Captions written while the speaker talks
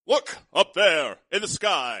Look, up there, in the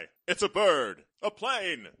sky. It's a bird, a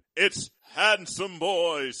plane. It's Handsome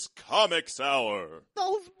Boys Comics Hour.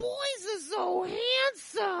 Those boys are so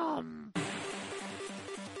handsome.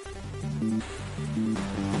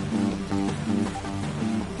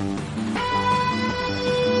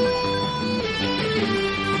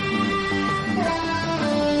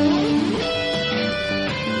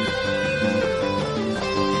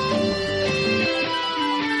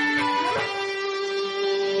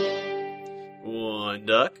 One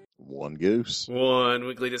duck. One goose. One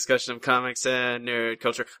weekly discussion of comics and nerd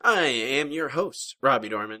culture. I am your host, Robbie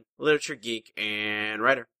Dorman, literature geek and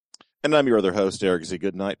writer. And I'm your other host, Eric Z.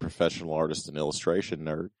 Goodnight, professional artist and illustration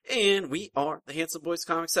nerd. And we are the Handsome Boys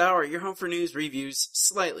Comics Hour, your home for news, reviews,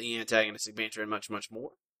 slightly antagonistic banter, and much, much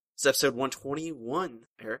more. It's episode 121,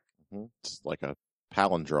 Eric. Mm-hmm. It's like a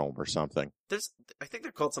palindrome or something. I think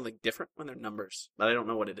they're called something different when they're numbers, but I don't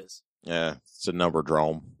know what it is. Yeah, it's a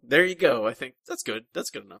number-drome. There you go. I think that's good. That's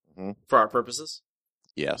good enough for our purposes.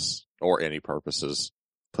 Yes, or any purposes.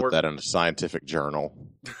 Put that in a scientific journal.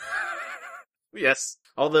 Yes,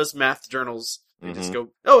 all those math journals, they just go,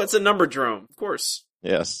 oh, it's a number-drome. Of course.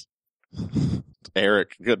 Yes.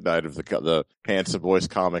 Eric Goodnight of the Handsome Boys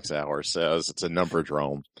Comics Hour says it's a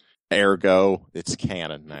number-drome. Ergo, it's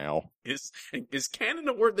canon now. Is canon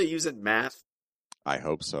a word they use in math? I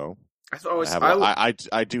hope so.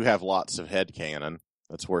 I do have lots of head canon.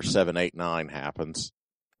 That's where 789 happens.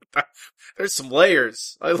 There's some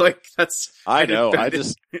layers. I know. I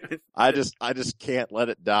just can't let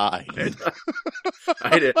it die.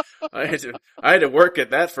 I had to work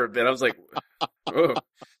at that for a bit. I was like, oh,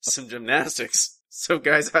 some gymnastics. So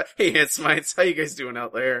guys, hey Handsomites, how you guys doing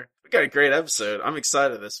out there? We got a great episode. I'm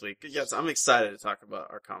excited this week. Yes, I'm excited to talk about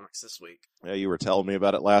our comics this week. Yeah, you were telling me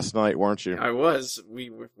about it last night, weren't you? I was. We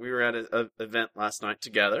were at an event last night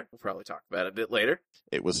together. We'll probably talk about it a bit later.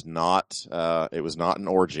 It was not an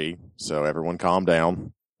orgy, so everyone calm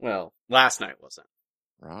down. Well, last night wasn't.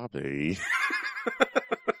 Robbie.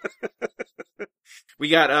 We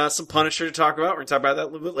got some Punisher to talk about. We're going to talk about that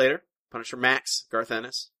a little bit later. Punisher Max, Garth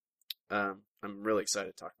Ennis. I'm really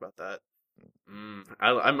excited to talk about that.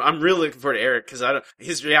 I'm really looking forward to Eric because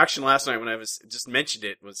his reaction last night when I was just mentioned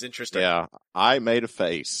it was interesting. Yeah, I made a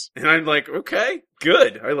face, and I'm like, okay,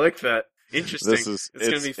 good. I like that. Interesting. It's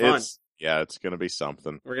going to be fun. It's going to be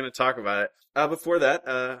something. We're going to talk about it. Before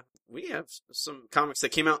that, we have some comics that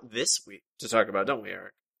came out this week to talk about, don't we,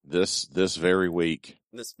 Eric? This very week.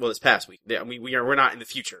 This past week. Yeah, I mean, we're not in the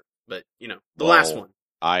future, but the last one.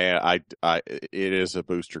 It is a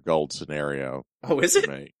Booster Gold scenario. Oh, is it?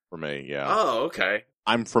 For me, yeah. Oh, okay.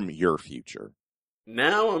 I'm from your future.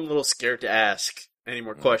 Now I'm a little scared to ask any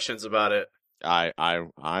more questions about it. I'm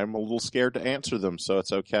a little scared to answer them, so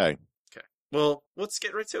it's okay. Okay. Well, let's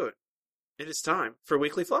get right to it. It is time for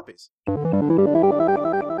Weekly Floppies.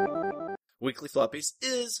 Weekly Floppies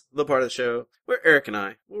is the part of the show where Eric and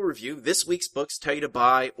I will review this week's books, tell you to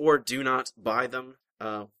buy or do not buy them.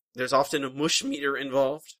 There's often a mush meter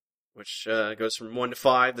involved, which goes from 1 to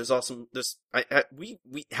 5. There's also this. We've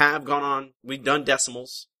done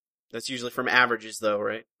decimals. That's usually from averages, though,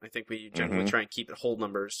 right? I think we generally try and keep it whole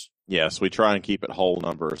numbers. Yes, we try and keep it whole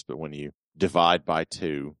numbers, but when you divide by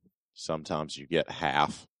 2, sometimes you get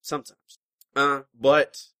half. Sometimes.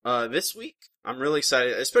 But this week, I'm really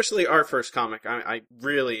excited, especially our first comic. I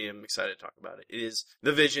really am excited to talk about it. It is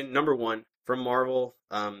The Vision, #1. From Marvel,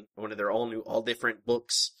 one of their all-new, all-different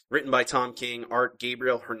books, written by Tom King, art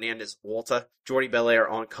Gabriel Hernandez Walta, Jordi Belair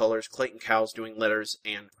on colors, Clayton Cowles doing letters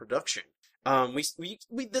and production.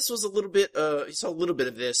 This was a little bit, you saw a little bit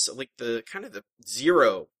of this, like the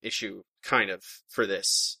zero issue, for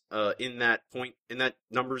this, in that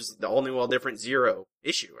numbers, the all-new, all-different zero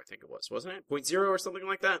issue, I think it was, wasn't it? 0.0 or something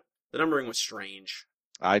like that? The numbering was strange.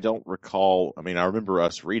 I don't recall, I remember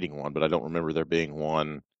us reading one, but I don't remember there being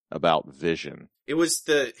one about Vision. It was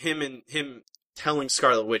him telling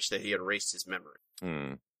Scarlet Witch that he had erased his memory.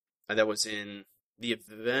 And that was in the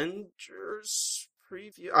Avengers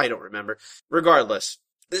preview? I don't remember. Regardless,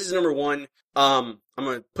 this is #1. I'm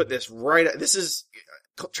going to put this right. This is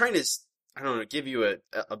trying to, give you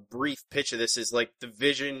a brief pitch of this. Is like the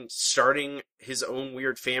Vision starting his own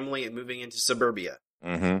weird family and moving into suburbia.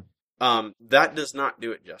 That does not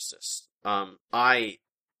do it justice. I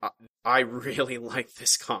really like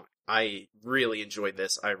this comic. I really enjoyed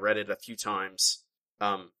this. I read it a few times.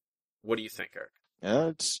 What do you think, Eric?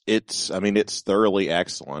 It's thoroughly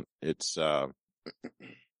excellent. It's one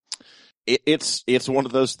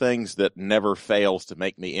of those things that never fails to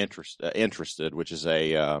make me interested, which is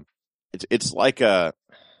it's like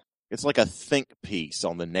it's like a think piece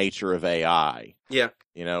on the nature of AI. Yeah.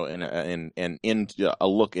 You know, and into a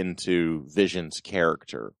look into Vision's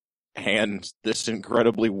character and this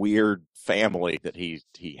incredibly weird family that he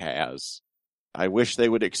has. I wish they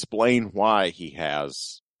would explain why he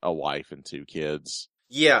has a wife and 2 kids.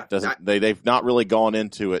 Yeah. They've not really gone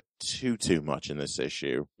into it too much in this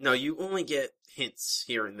issue. No, you only get hints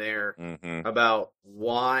here and there Mm-hmm. about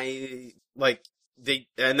why, like,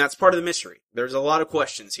 and that's part of the mystery. There's a lot of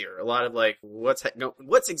questions here. A lot of, like, what's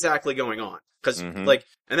exactly going on? Because, like,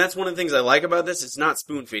 and that's one of the things I like about this. It's not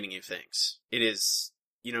spoon feeding you things. It is,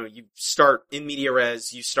 you know, you start in media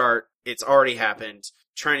res, it's already happened,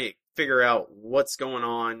 trying to figure out what's going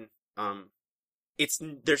on.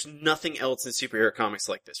 There's nothing else in superhero comics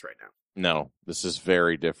like this right now. No, this is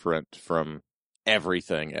very different from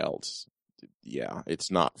everything else. Yeah,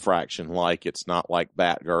 it's not Fraction-like. It's not like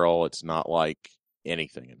Batgirl. It's not like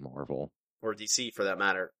anything in Marvel. Or DC, for that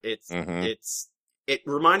matter. It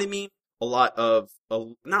reminded me a lot of,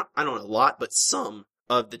 but some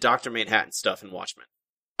of the Dr. Manhattan stuff in Watchmen.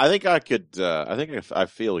 I think I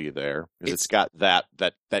feel you there. Because it's got that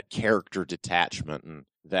character detachment and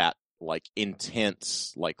that, like,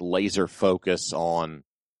 intense, like, laser focus on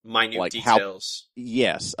minute, like, details.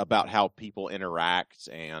 About how people interact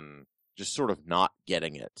and just sort of not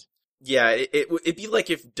getting it. Yeah, it'd be like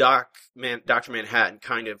if Dr. Manhattan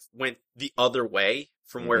kind of went the other way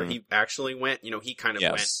from where he actually went. You know, he kind of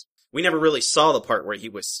went. We never really saw the part where he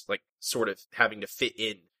was, like, sort of having to fit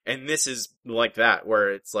in. And this is like that,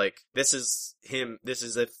 where it's like, this is him, this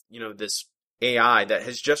is this AI that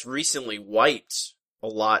has just recently wiped a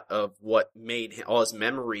lot of what made him, all his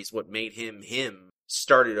memories, what made him,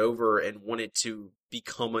 started over and wanted to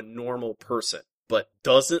become a normal person, but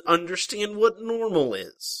doesn't understand what normal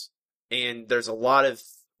is. And there's a lot of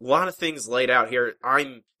things laid out here.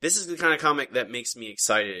 This is the kind of comic that makes me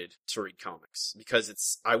excited to read comics,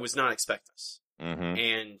 because I was not expecting this.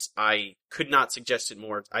 And I could not suggest it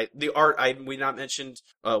more. The art, we not mentioned,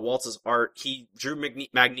 Walt's art. He drew the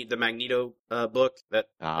Magneto, book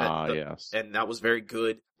yes. And that was very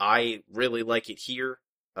good. I really like it here.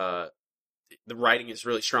 The writing is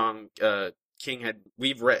really strong. King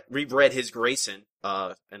we've read his Grayson,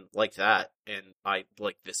 and like that, and I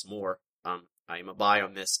like this more. I am a buy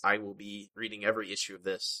on this. I will be reading every issue of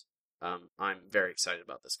this. I'm very excited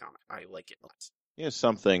about this comic. I like it a lot. Yeah,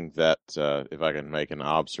 something that, if I can make an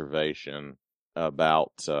observation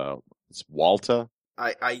about, it's Walta.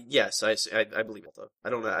 I believe Volta. I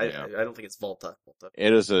don't know. I don't think it's Volta.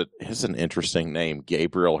 It's an interesting name,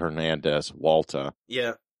 Gabriel Hernandez Walta.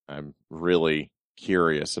 Yeah. I'm really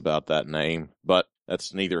curious about that name, but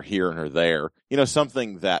that's neither here nor there. You know,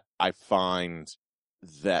 something that I find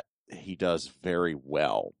that he does very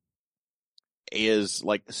well is,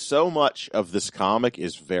 like, so much of this comic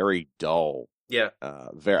is very dull. Yeah.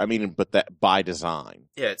 But that by design.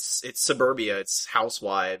 Yeah, it's suburbia, it's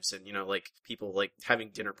housewives, and, you know, like, people, like,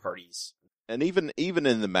 having dinner parties. And even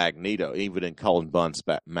in the Magneto, even in Cullen Bunn's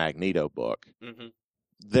Magneto book,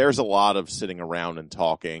 there's a lot of sitting around and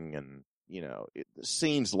talking and, you know,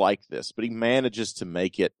 scenes like this, but he manages to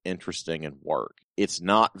make it interesting and work. It's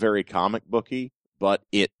not very comic booky, but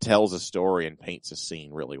it tells a story and paints a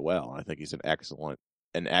scene really well. I think he's an excellent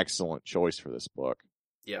choice for this book.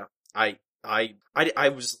 Yeah. I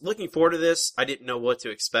was looking forward to this. I didn't know what to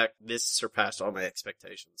expect. This surpassed all my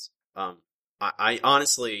expectations. I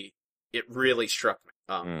honestly, it really struck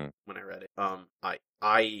me, when I read it.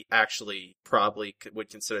 I actually probably would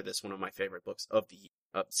consider this one of my favorite books of the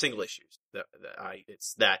single issues.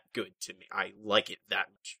 It's that good to me. I like it that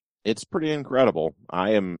much. It's pretty incredible.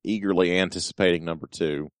 I am eagerly anticipating number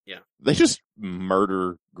 2. Yeah. They just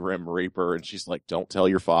murder Grim Reaper, and she's like, "Don't tell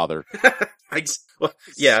your father."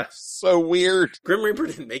 Yeah. So weird. Grim Reaper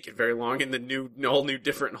didn't make it very long in the all new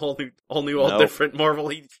different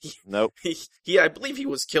Marvel. Nope. I believe he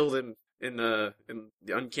was killed in the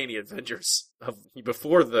Uncanny Avengers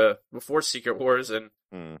before Secret Wars, and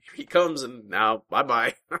here he comes, and now bye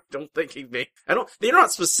bye. I don't think they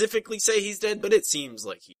don't specifically say he's dead, but it seems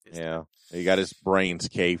like he is. Yeah, dead. He got his brains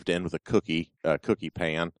caved in with a cookie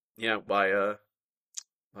pan. Yeah, by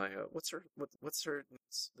what's her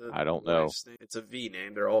I don't know. Name? It's a V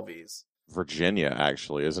name. They're all V's. Virginia,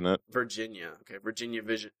 actually, isn't it? Virginia. Okay, Virginia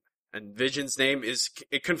Vision. And Vision's name is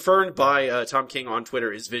confirmed by Tom King on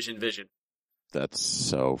Twitter is Vision. That's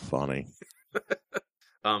so funny.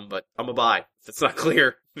 But I'm a buy. If it's not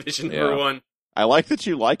clear, Vision number 1. I like that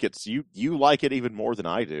you like it. So you like it even more than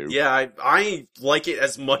I do. Yeah, I like it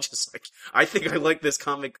as much as I think I like this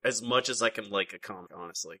comic as much as I can like a comic,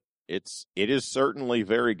 honestly. It is certainly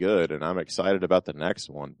very good, and I'm excited about the next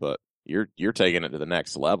one, but you're taking it to the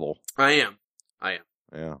next level. I am.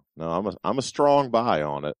 Yeah. No, I'm a strong buy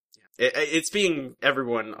on it. It's being,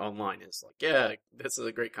 everyone online is like, yeah, this is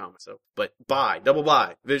a great comic. So, but double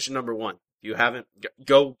buy, Vision #1. If you haven't,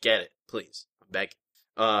 go get it, please. I'm begging.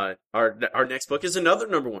 Our next book is another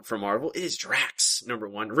 #1 from Marvel. It is Drax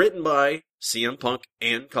 #1, written by CM Punk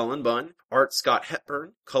and Cullen Bunn, art Scott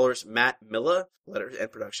Hepburn, colors Matt Milla, letters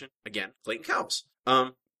and production again Clayton Cowles.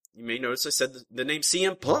 You may notice I said the name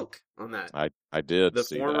CM Punk on that. I did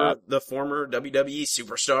see that. The former WWE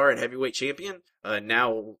superstar and heavyweight champion,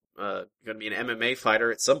 now going to be an MMA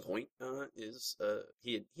fighter at some point.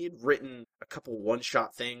 He had written a couple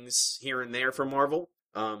one-shot things here and there for Marvel.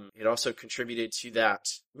 It also contributed to that.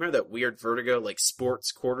 Remember that weird Vertigo like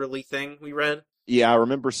sports quarterly thing we read? Yeah, I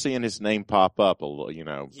remember seeing his name pop up a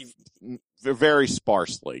little. Very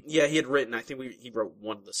sparsely. Yeah, he had written. I think he wrote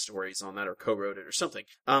one of the stories on that, or co-wrote it, or something.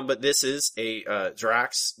 But this is a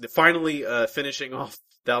Drax. Finally, finishing off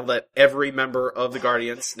now that every member of the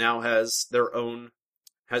Guardians now has their own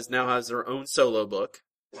solo book.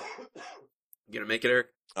 You gonna make it, Eric?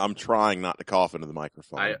 I'm trying not to cough into the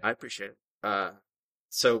microphone. I appreciate it.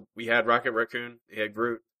 So we had Rocket Raccoon, we had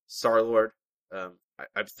Groot, Star-Lord.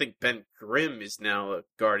 I think Ben Grimm is now a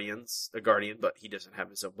Guardian, but he doesn't have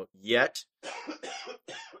his own book yet.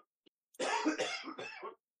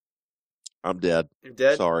 I'm dead. You're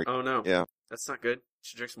dead? Sorry. Oh no. Yeah. That's not good. You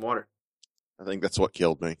should drink some water. I think that's what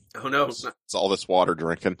killed me. Oh no. It's all this water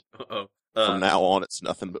drinking. Uh-oh. From now on, it's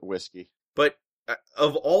nothing but whiskey. But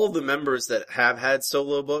of all the members that have had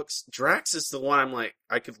solo books, Drax is the one I'm like,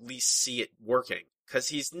 I could at least see it working. Because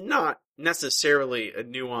he's not necessarily a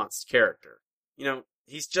nuanced character.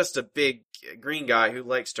 He's just a big green guy who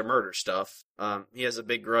likes to murder stuff. He has a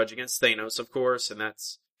big grudge against Thanos, of course, and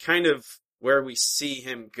that's kind of where we see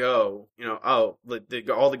him go. All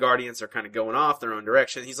the Guardians are kind of going off their own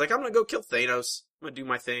direction. He's like, I'm going to go kill Thanos. I'm going to do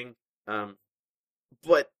my thing.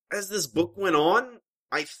 But as this book went on,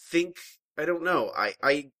 I don't know.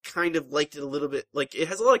 I kind of liked it a little bit. Like, it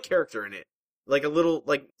has a lot of character in it. Like a little,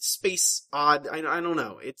 like, space odd. I don't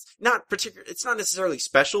know. It's not necessarily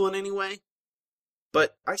special in any way.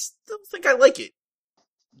 But I still think I like it.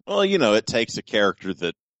 Well, it takes a character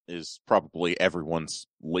that is probably everyone's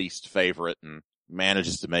least favorite and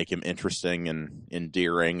manages to make him interesting and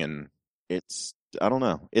endearing. And I don't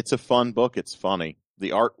know. It's a fun book. It's funny.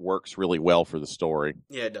 The art works really well for the story.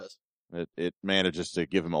 Yeah, it does. It manages to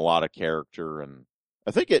give him a lot of character. And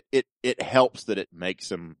I think it helps that it makes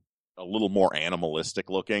him a little more animalistic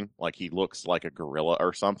looking. Like he looks like a gorilla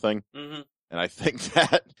or something. Mm-hmm. And I think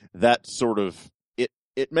that sort of,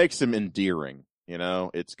 it makes him endearing,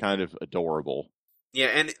 it's kind of adorable. Yeah,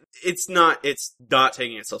 and it's not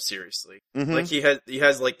taking itself seriously. Mm-hmm. Like he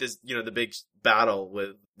has like this, the big battle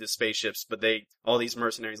with the spaceships, but all these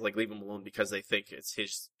mercenaries like leave him alone because they think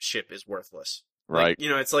his ship is worthless. Right.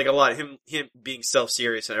 Like, it's like a lot of him being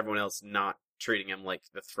self-serious and everyone else not treating him like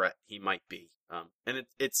the threat he might be. And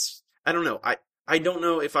it's I don't know. I don't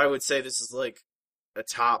know if I would say this is like a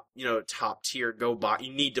top tier go buy.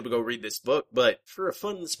 You need to go read this book, but for a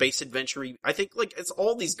fun space adventure, I think like it's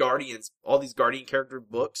all these Guardian character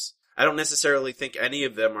books. I don't necessarily think any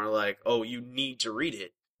of them are like, oh, you need to read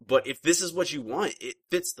it. But if this is what you want, it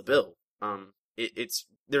fits the bill.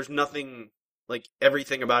 There's nothing like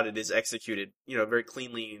everything about it is executed, very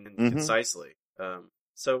cleanly and concisely.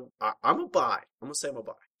 So I'm a buy. I'm gonna say I'm a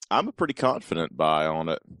buy. I'm a pretty confident buy on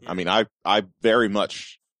it. Yeah. I mean, I very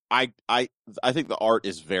much. I think the art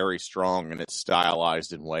is very strong and it's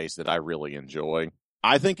stylized in ways that I really enjoy.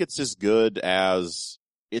 I think it's as good as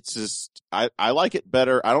I like it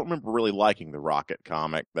better. I don't remember really liking the Rocket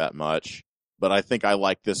comic that much, but I think I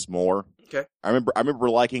like this more. Okay. I remember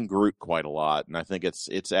liking Groot quite a lot, and I think it's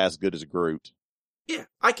as good as Groot. Yeah,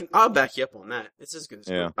 I'll back you up on that. It's as good as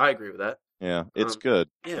Groot. I agree with that. Yeah, it's good.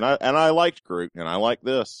 Yeah. And I liked Groot, and I like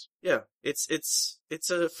this. Yeah, it's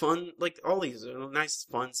a fun, like all these are nice,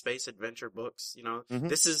 fun space adventure books. Mm-hmm.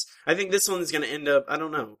 I think this one's going to end up. I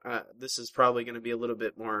don't know. This is probably going to be a little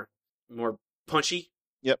bit more punchy.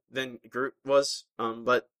 Yep. Than Groot was.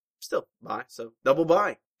 But still buy. So double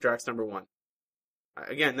buy. Drax #1.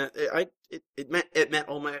 Again, it met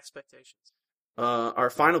all my expectations. Our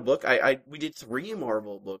final book, we did 3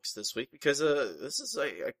 Marvel books this week because this is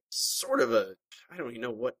a sort of I don't even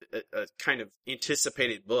know what a kind of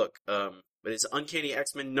anticipated book. But it's Uncanny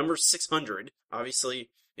X-Men number 600. Obviously,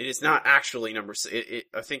 it is not actually number.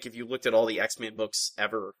 I think if you looked at all the X-Men books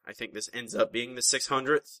ever, I think this ends up being the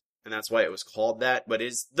 600th, and that's why it was called that. But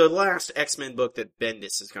it's the last X-Men book that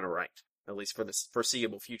Bendis is going to write, at least for the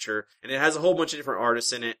foreseeable future. And it has a whole bunch of different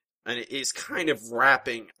artists in it, and it is kind of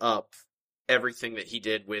wrapping up everything that he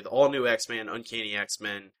did with all new X-Men, Uncanny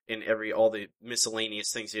X-Men, and all the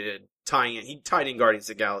miscellaneous things he did. He tied in Guardians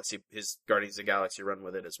of the Galaxy, his Guardians of the Galaxy run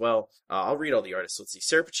with it as well. I'll read all the artists. Let's see.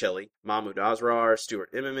 Sarah Pacelli, Mahmoud Asrar,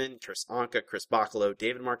 Stuart Immonen, Chris Anka, Chris Bacalo,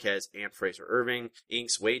 David Marquez, and Fraser Irving.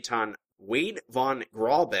 Inks Wade von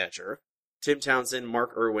Grawbadger, Tim Townsend,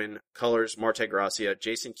 Mark Irwin, colors Marte Gracia,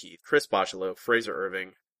 Jason Keith, Chris Bacalo, Fraser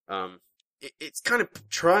Irving. It's kind of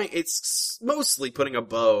it's mostly putting a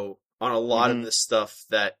bow on a lot of the stuff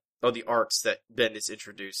the arcs that Bendis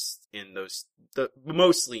introduced in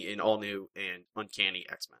mostly in All New and Uncanny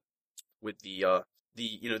X-Men, with the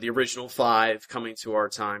original 5 coming to our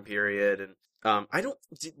time period, and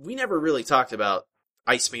we never really talked about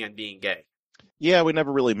Iceman being gay. Yeah, we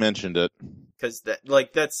never really mentioned it. Cause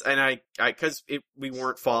we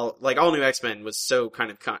weren't All New X-Men was so kind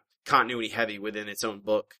of continuity heavy within its own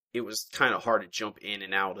book. It was kind of hard to jump in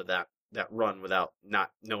and out of that run without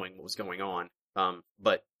not knowing what was going on.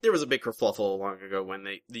 But there was a big kerfluffle long ago when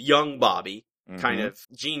the young Bobby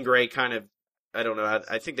Jean Grey I don't know,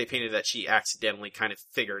 I think they painted that she accidentally kind of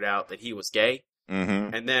figured out that he was gay.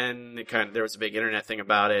 Mm-hmm. And then there was a big internet thing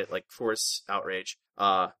about it, like force outrage.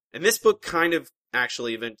 And this book kind of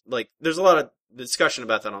actually there's a lot of discussion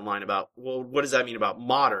about that online about, well, what does that mean about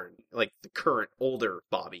modern, like the current older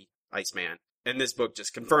Bobby, Iceman? And this book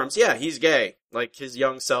just confirms, yeah, he's gay. Like his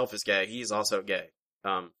young self is gay. He's also gay.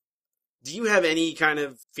 Do you have any kind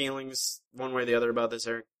of feelings one way or the other about this,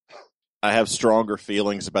 Eric? I have stronger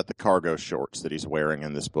feelings about the cargo shorts that he's wearing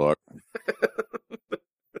in this book.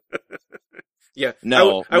 Yeah.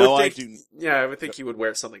 I do. Yeah, I would think he would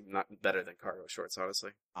wear something not better than cargo shorts,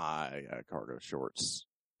 honestly. Cargo shorts.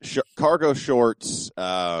 Cargo shorts,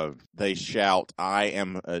 they shout, I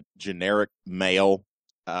am a generic male.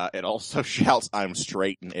 It also shouts, I'm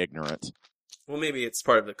straight and ignorant. Well, maybe it's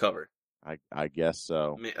part of the cover. I guess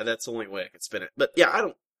so. That's the only way I could spin it. But yeah,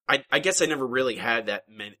 I guess I never really had that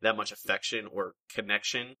much affection or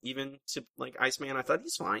connection even to like Iceman. I thought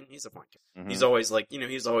he's fine. He's a fine kid. Mm-hmm. He's always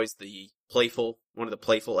he's always one of the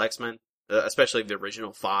playful X-Men, especially the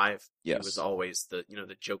original 5. Yes. He was always the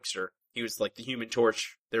jokester. He was like the Human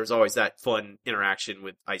Torch. There was always that fun interaction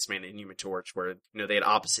with Iceman and Human Torch where, they had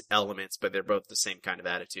opposite elements, but they're both the same kind of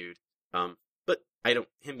attitude. But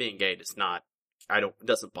him being gay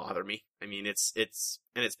doesn't bother me. I mean,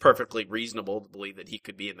 it's perfectly reasonable to believe that he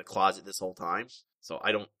could be in the closet this whole time. So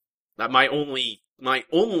my only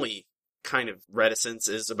kind of reticence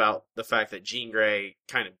is about the fact that Jean Grey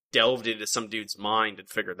kind of delved into some dude's mind and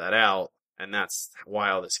figured that out. And that's why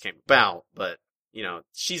all this came about. But,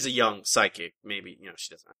 she's a young psychic. Maybe, she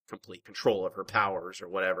doesn't have complete control of her powers or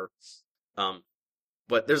whatever.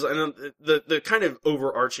 But there's the kind of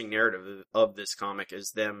overarching narrative of this comic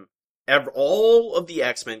is them, all of the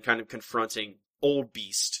X-Men kind of confronting Old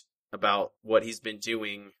Beast about what he's been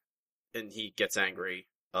doing, and he gets angry.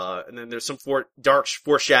 And then there's some dark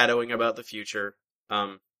foreshadowing about the future.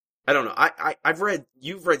 I don't know.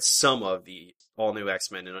 You've read some of the All New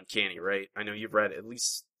X-Men and Uncanny, right? I know you've read at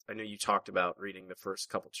least. I know you talked about reading the first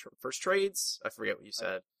trades. I forget what you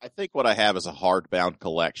said. I think what I have is a hardbound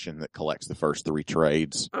collection that collects the first 3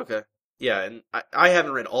 trades. Okay. Yeah, and I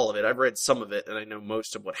haven't read all of it. I've read some of it, and I know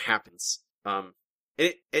most of what happens.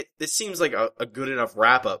 It seems like a good enough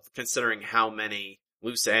wrap-up, considering how many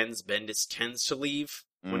loose ends Bendis tends to leave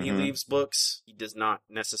when he leaves books. He does not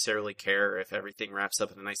necessarily care if everything wraps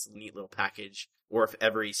up in a nice, neat little package, or if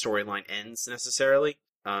every storyline ends necessarily.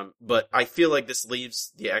 But I feel like this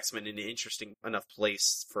leaves the X-Men in an interesting enough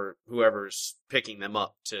place for whoever's picking them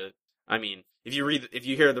up to, I mean, if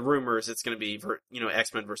you hear the rumors, it's going to be,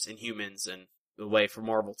 X-Men versus Inhumans, and the way for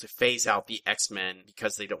Marvel to phase out the X-Men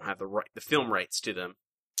because they don't have the film rights to them.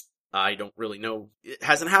 I don't really know. It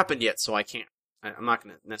hasn't happened yet, so I'm not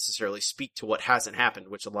going to necessarily speak to what hasn't happened,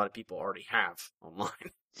 which a lot of people already have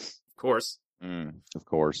online. Of course. Of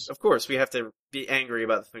course, we have to be angry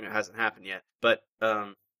about the thing that hasn't happened yet. But,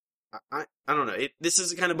 I don't know. This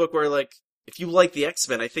is the kind of book where, like, if you like the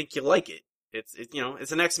X-Men, I think you'll like it.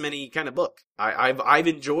 It's an X-Men-y kind of book. I've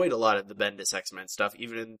enjoyed a lot of the Bendis X-Men stuff,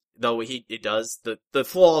 even though it does, the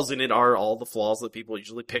flaws in it are all the flaws that people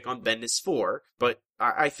usually pick on Bendis for. But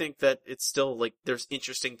I think that it's still, like, there's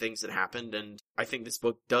interesting things that happened, and I think this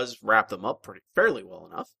book does wrap them up fairly well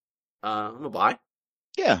enough. I'm gonna buy.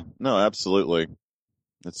 Yeah, no, absolutely.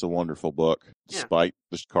 It's a wonderful book, despite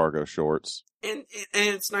the cargo shorts. And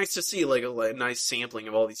it's nice to see, like, a nice sampling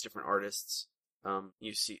of all these different artists.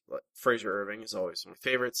 You see, like, Fraser Irving is always one of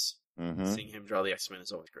my favorites. Mm-hmm. Seeing him draw the X-Men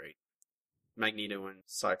is always great. Magneto and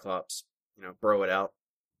Cyclops, bro it out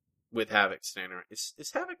with Havoc standing around.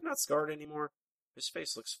 Is Havoc not scarred anymore? His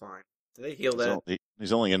face looks fine. Do they heal that?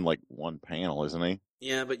 He's only in like one panel, isn't he?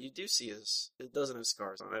 Yeah, but you do see it doesn't have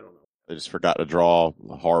scars on. I don't know. They just forgot to draw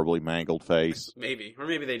a horribly mangled face. Maybe, or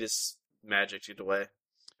maybe they just magicked it away.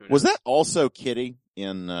 Was that also Kitty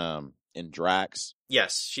in Drax?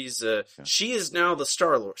 Yes, she is now the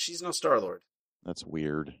Star-Lord. She's now Star-Lord. That's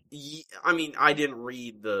weird. I mean, I didn't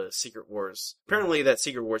read the Secret Wars. Apparently that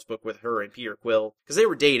Secret Wars book with her and Peter Quill, because they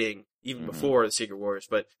were dating even before the Secret Wars,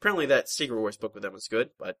 but apparently that Secret Wars book with them was good,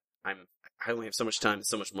 but I only have so much time and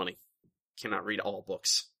so much money. Cannot read all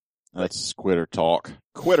books. That's quitter talk.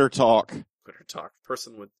 Quitter talk. Quitter talk.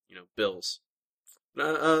 Person with, bills.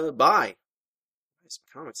 Buy. It's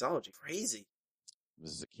comicsology. Crazy.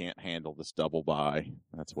 It can't handle this double buy.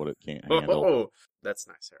 That's what it can't handle. Oh, that's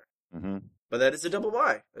nice, Eric. Mm-hmm. But that is a double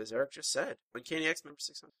buy, as Eric just said. Uncanny X number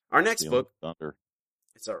 600. Our next book. Thunder.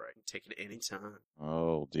 It's alright. Take it any time.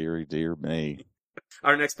 Oh, dear me.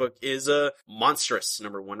 Our next book is Monstress,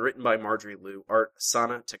 number 1, written by Marjorie Liu, art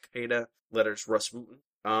Sana Takeda, letters Russ Wooten.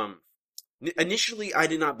 Initially, I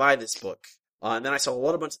did not buy this book, and then I saw a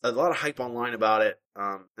lot of hype online about it,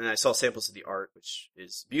 and I saw samples of the art, which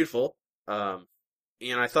is beautiful, and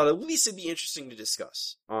I thought at least it'd be interesting to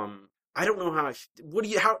discuss. I don't know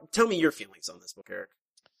tell me your feelings on this book, Eric.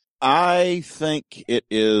 I think it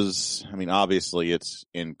is, obviously it's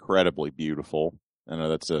incredibly beautiful. I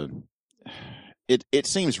know it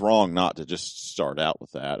seems wrong not to just start out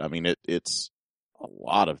with that. It's a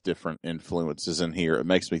lot of different influences in here. It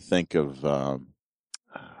makes me think of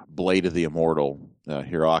Blade of the Immortal,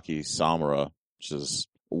 Hiroaki Samura, which is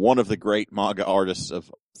one of the great manga artists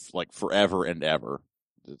of like forever and ever.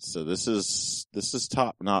 So this is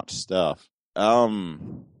top-notch stuff.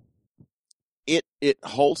 It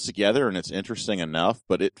holds together and it's interesting enough,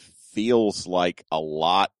 but it feels like a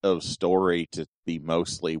lot of story to be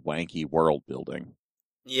mostly wanky world building.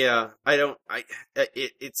 Yeah, and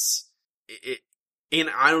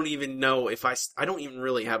I don't even know if I don't even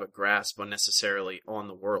really have a grasp necessarily on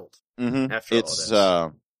the world. Mm-hmm. After all this.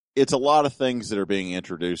 It's a lot of things that are being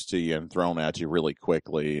introduced to you and thrown at you really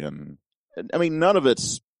quickly, and none of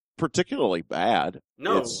it's particularly bad.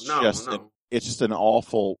 It's just an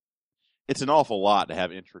awful lot to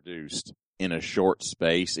have introduced in a short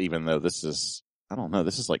space, even though this is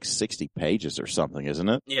like 60 pages or something, isn't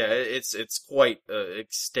it? Yeah, it's quite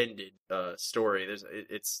extended story.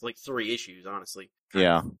 It's like 3 issues, honestly.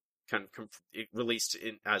 Yeah. Kind of released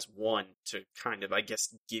as one to kind of, I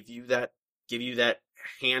guess, give you that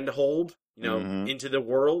handhold, into the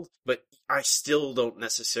world. But I still don't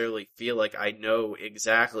necessarily feel like I know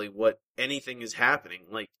exactly what anything is happening.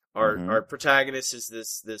 Like our protagonist is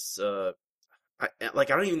this I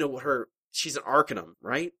don't even know what she's an Arcanum,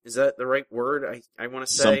 right? Is that the right word? I want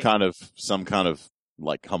to say some kind of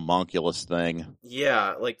like homunculus thing.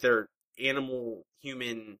 Yeah, like they're animal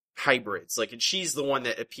human hybrids. Like, and she's the one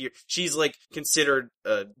that she's like considered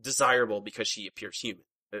desirable because she appears human,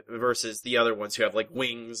 versus the other ones who have like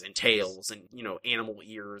wings and tails and animal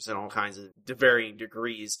ears and all kinds of varying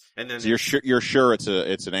degrees. And then so you're sure it's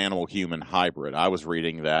an animal human hybrid. I was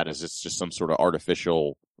reading that as it's just some sort of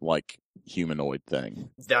artificial like humanoid thing.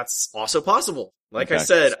 That's also possible. Like okay. I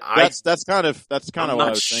said, that's kind of what I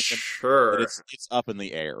was thinking. Sure, but it's up in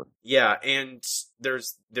the air. Yeah, and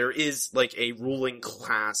there is like a ruling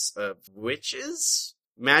class of witches,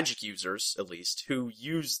 magic users at least, who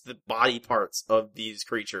use the body parts of these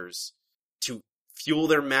creatures to fuel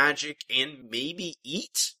their magic and maybe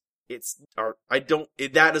eat.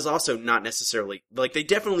 That is also not necessarily like they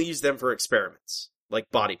definitely use them for experiments, like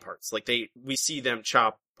body parts. Like we see them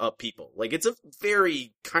chop up people. Like, it's a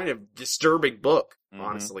very kind of disturbing book,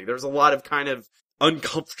 honestly. There's a lot of kind of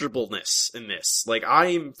uncomfortableness in this. Like,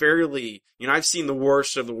 I'm fairly, I've seen the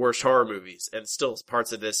worst of the worst horror movies, and still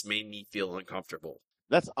parts of this made me feel uncomfortable.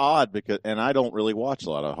 That's odd and I don't really watch a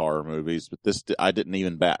lot of horror movies, but I didn't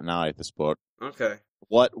even bat an eye at this book. Okay.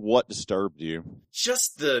 What disturbed you?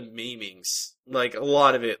 Just the maimings. Like, a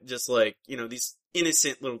lot of it, just like, these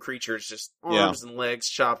innocent little creatures, just arms and legs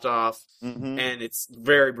chopped off, and it's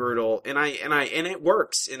very brutal. And it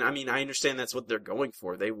works. And I understand that's what they're going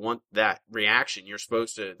for. They want that reaction. You're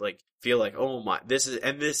supposed to like feel like, oh my, this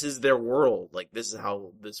is their world. Like, this is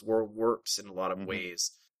how this world works in a lot of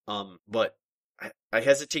ways. But I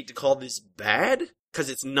hesitate to call this bad because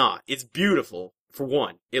it's not. It's beautiful. For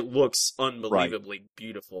one, it looks unbelievably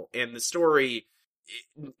beautiful, and the story.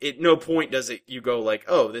 At no point does you go like,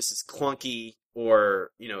 oh, this is clunky,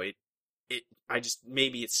 or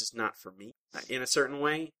maybe it's just not for me in a certain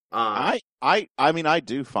way. I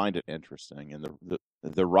do find it interesting, and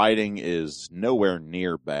the writing is nowhere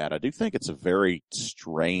near bad. I do think it's a very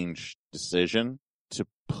strange decision to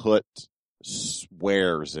put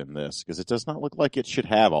swears in this, because it does not look like it should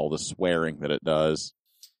have all the swearing that it does.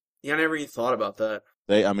 Yeah, I never even thought about that.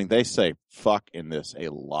 They say fuck in this a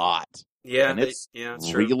lot. Yeah, and it's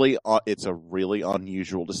true. it's a really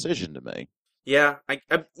unusual decision to me. Yeah,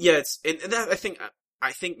 it's and that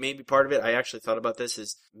I think maybe part of it. I actually thought about this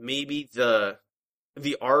is maybe the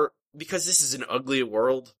art, because this is an ugly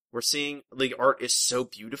world we're seeing. The art is so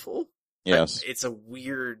beautiful. Yes, it's a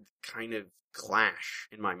weird kind of clash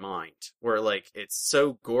in my mind where like it's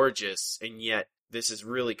so gorgeous and yet this is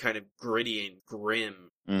really kind of gritty and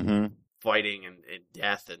grim. Mm-hmm. Fighting and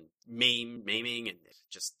death and maiming and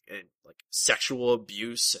just like sexual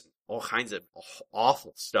abuse and all kinds of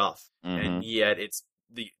awful stuff. Mm-hmm. And yet it's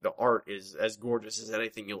the art is as gorgeous as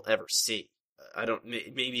anything you'll ever see. I don't,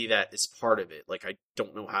 maybe that is part of it. Like, I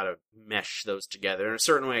don't know how to mesh those together. In a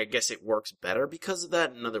certain way, I guess it works better because of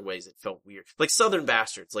that. In other ways, it felt weird. Like Southern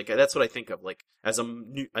Bastards, like, that's what I think of, like, as a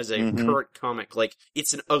mm-hmm. current comic. Like,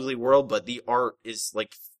 it's an ugly world, but the art is,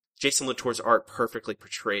 like, Jason Latour's art perfectly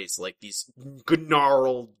portrays, like, these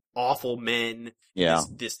gnarled, awful men. Yeah.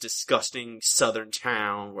 This disgusting southern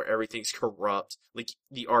town where everything's corrupt. Like,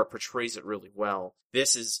 the art portrays it really well.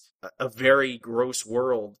 This is a very gross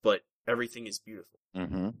world, but everything is beautiful.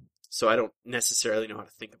 Mm-hmm. So I don't necessarily know how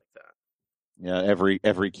to think about that. Yeah,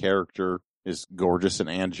 every character is gorgeous and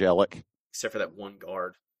angelic. Except for that one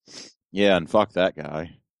guard. Yeah, and fuck that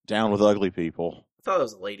guy. Down with ugly people. I thought it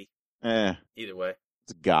was a lady. Either way.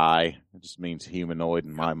 It's a guy. It just means humanoid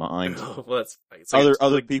in my mind. Well, that's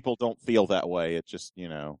other people don't feel that way. It just,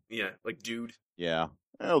 Yeah, like dude. Yeah.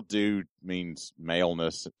 Well, dude means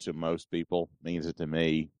maleness to most people. Means it to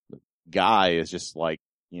me. But guy is just like,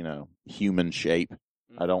 human shape.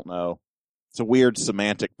 I don't know. It's a weird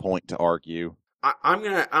semantic point to argue. I'm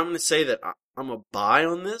gonna say that I'm a buy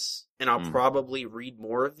on this, and I'll probably read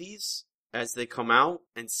more of these as they come out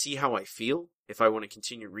and see how I feel if I want to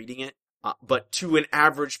continue reading it. But to an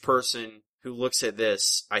average person who looks at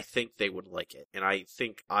this, I think they would like it, and I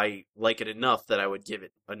think I like it enough that I would give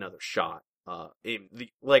it another shot. I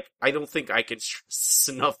don't think I can stress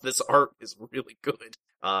enough. This art is really good.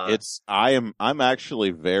 I'm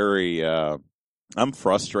actually very, I'm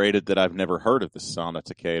frustrated that I've never heard of the Sana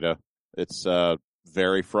Takeda. It's,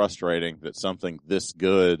 very frustrating that something this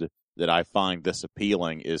good that I find this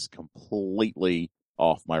appealing is completely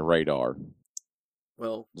off my radar.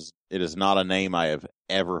 Well, it is not a name I have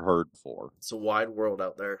ever heard before. It's a wide world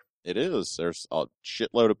out there. It is. There's a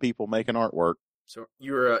shitload of people making artwork. So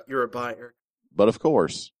you're a buyer. But of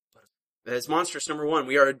course. As Monstress #1,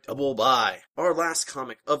 we are a double buy. Our last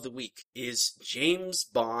comic of the week is James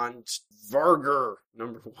Bond VARGR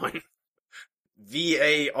 #1.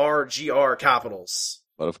 VARGR capitals.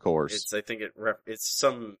 But of course. I think it's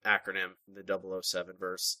some acronym in the 007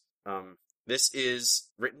 verse. This is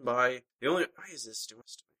written by why is this doing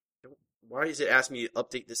this to me? Why is it asking me to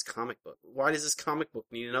update this comic book? Why does this comic book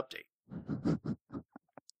need an update?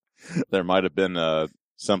 There might have been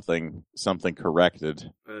something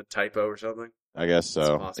corrected. A typo or something? I guess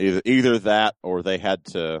so. Either that or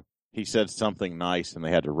he said something nice and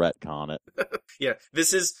they had to retcon it. Yeah,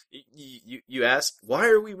 this is, you ask, why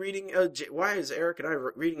is Eric and I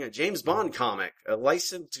reading a James Bond comic, a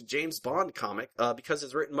licensed James Bond comic, because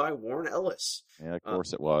it's written by Warren Ellis. Yeah, of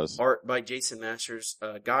course it was. Art by Jason Masters,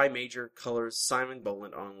 Guy Major, colors Simon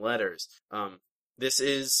Boland on letters. This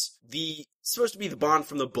is supposed to be the Bond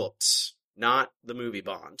from the books, not the movie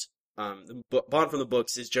Bond. The Bond from the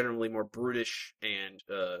books is generally more brutish and,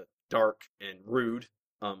 dark and rude.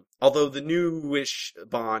 Although the newish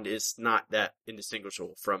Bond is not that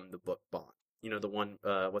indistinguishable from the book Bond. The one,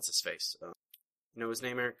 what's his face? You know his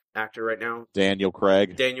name, Eric? Actor right now? Daniel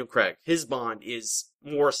Craig. His Bond is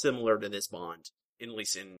more similar to this Bond, at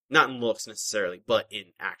least not in looks necessarily, but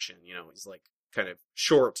in action. He's like kind of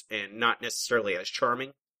short and not necessarily as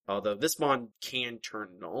charming. Although this Bond can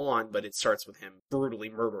turn it on, but it starts with him brutally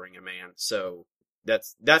murdering a man. So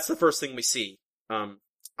that's the first thing we see. Do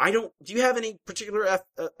you have any particular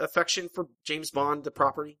affection for James Bond, the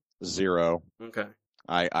property? Zero. Okay.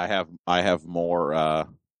 I have more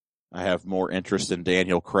interest in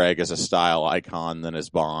Daniel Craig as a style icon than as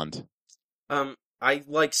Bond. I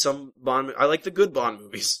like some Bond. I like the good Bond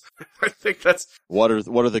movies. I think that's what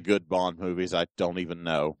are the good Bond movies? I don't even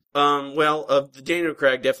know. The Daniel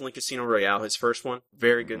Craig, definitely Casino Royale, his first one,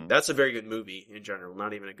 very good. Mm-hmm. That's a very good movie in general.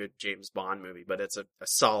 Not even a good James Bond movie, but it's a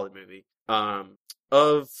solid movie.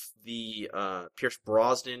 Of the Pierce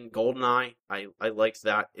Brosnan GoldenEye, I liked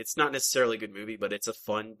that. It's not necessarily a good movie, but it's a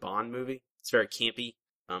fun Bond movie. It's very campy.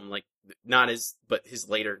 But his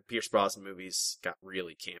later Pierce Brosnan movies got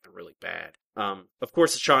really camp and really bad. Of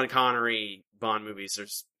course, the Sean Connery Bond movies,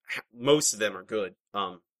 there's most of them are good.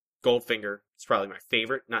 Goldfinger is probably my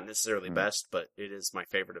favorite, not necessarily best, but it is my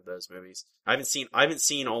favorite of those movies. I haven't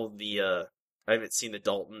seen all of the, I haven't seen the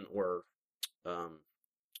Dalton or,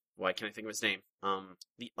 why can't I think of his name?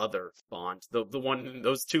 The other Bond, the one,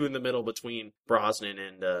 those two in the middle between Brosnan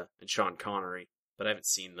and Sean Connery, but I haven't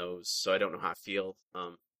seen those, so I don't know how I feel.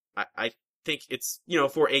 I think it's,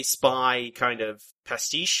 for a spy kind of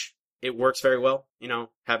pastiche, it works very well,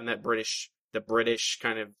 having the British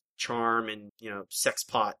kind of charm and, sex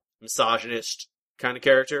pot, misogynist kind of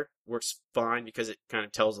character works fine because it kind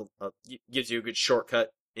of gives you a good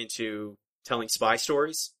shortcut into telling spy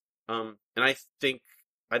stories. And I think,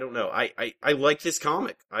 I don't know, I like this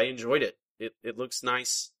comic. I enjoyed it. It looks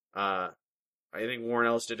nice. I think Warren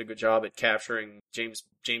Ellis did a good job at capturing James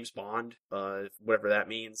Bond, whatever that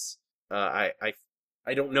means. I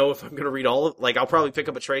don't know if I'm going to read all of, I'll probably pick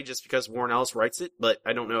up a trade just because Warren Ellis writes it, but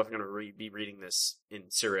I don't know if I'm going to be reading this in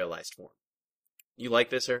serialized form. You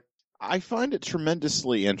like this, sir? I find it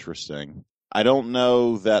tremendously interesting. I don't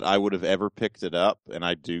know that I would have ever picked it up, and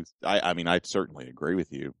I certainly agree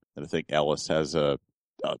with you. And I think Ellis has a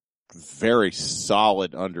very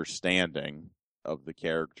solid understanding of the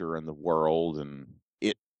character and the world, and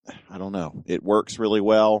I don't know, it works really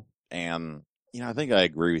well. And, I think I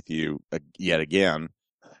agree with you yet again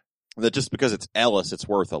that just because it's Ellis, it's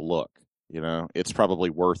worth a look. It's probably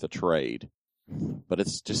worth a trade. But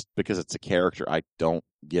it's just because it's a character I don't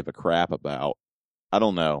give a crap about. I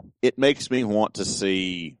don't know. It makes me want to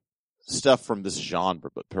see stuff from this genre,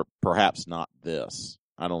 but perhaps not this.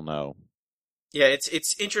 I don't know. Yeah,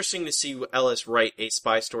 it's interesting to see Ellis write a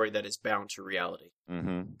spy story that is bound to reality.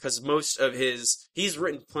 Because most of he's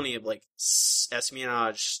written plenty of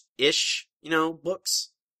espionage-ish,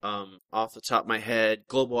 books. Off the top of my head,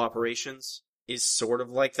 Global Operations is sort of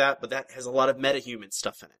like that, but that has a lot of metahuman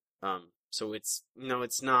stuff in it. So it's,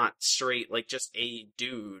 it's not straight, just a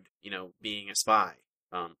dude, being a spy.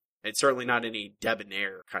 It's certainly not any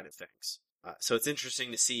debonair kind of things. So it's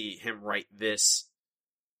interesting to see him write this.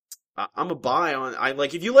 I'm a buy on,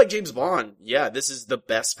 if you like James Bond, yeah, this is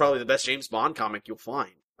probably the best James Bond comic you'll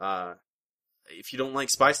find. If you don't like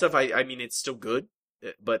spy stuff, I mean, it's still good,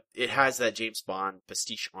 but it has that James Bond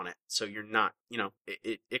pastiche on it. So you're not,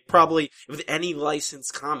 it probably, with any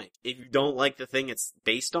licensed comic, if you don't like the thing it's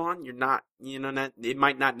based on, you're not, it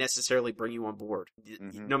might not necessarily bring you on board,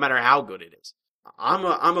 no matter how good it is.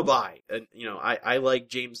 I'm a buy. I like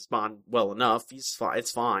James Bond well enough.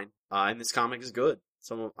 It's fine. And this comic is good.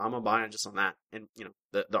 So I'm a buy on just on that. And,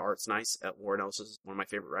 the art's nice. Warren Ellis is one of my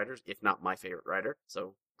favorite writers, if not my favorite writer.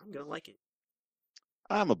 So I'm going to like it.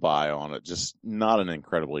 I'm a buy on it, just not an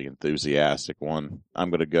incredibly enthusiastic one. I'm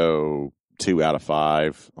going to go 2 out of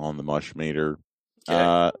 5 on the mush meter.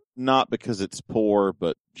 Okay. Not because it's poor,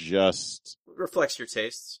 but just it reflects your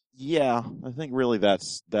tastes. Yeah, I think really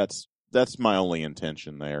that's my only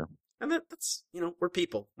intention there. And that's, we're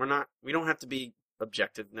people. We don't have to be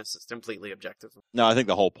objectiveness. It's completely objective. No, I think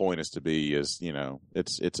the whole point is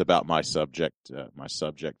it's about my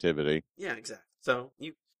subjectivity. Yeah, exactly. So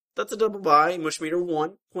that's a double buy. Mushmeter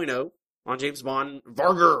 1.0 on James Bond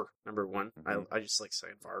VARGR number 1. I just like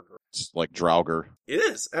saying VARGR. It's like Draugr. It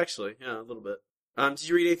is actually, yeah, a little bit. Did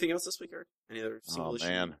you read anything else this week, or any other single issue? Oh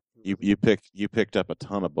man, you picked up a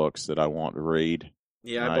ton of books that I want to read.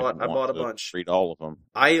 Yeah, I bought a bunch. Read all of them.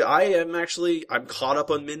 I'm caught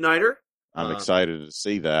up on Midnighter. I'm excited to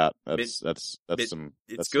see that. That's good. Some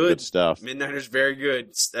good stuff. Midnighter's very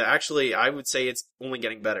good. Actually, I would say it's only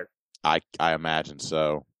getting better. I imagine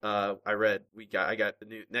so. I got the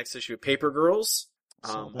new next issue of Paper Girls.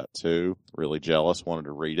 Saw that too. Really jealous. Wanted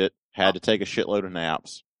to read it. Had to take a shitload of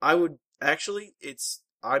naps. I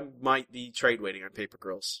might be trade waiting on Paper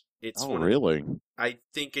Girls. Really? I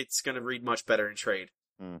think it's going to read much better in trade.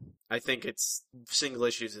 I think it's single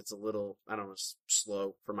issues. It's a little, I don't know,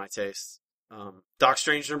 slow for my taste. Doc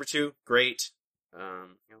Strange number 2, great. I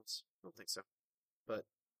don't think so. But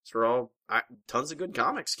for all, tons of good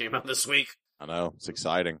comics came out this week. I know, it's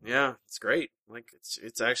exciting. Yeah, it's great.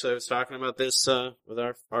 It's actually, I was talking about this with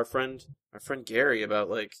our friend Gary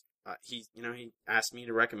about he asked me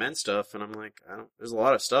to recommend stuff, and I'm like, there's a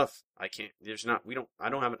lot of stuff. I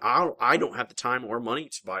don't have the time or money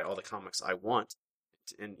to buy all the comics I want.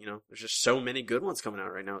 And, there's just so many good ones coming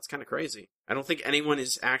out right now. It's kind of crazy. I don't think anyone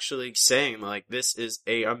is actually saying, this is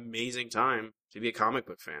a amazing time to be a comic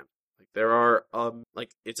book fan. There are,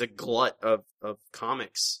 it's a glut of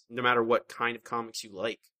comics, no matter what kind of comics you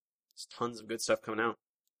like. There's tons of good stuff coming out.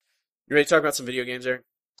 You ready to talk about some video games, Eric?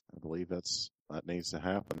 I believe that needs to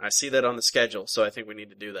happen. I see that on the schedule, so I think we need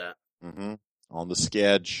to do that. On the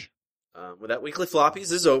schedule. With that weekly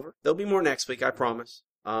Floppies is over. There'll be more next week, I promise.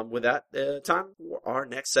 with that, time for our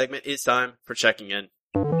next segment is time for Checking In.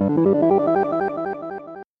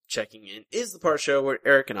 Checking In is the part of the show where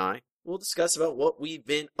Eric and I will discuss about what we've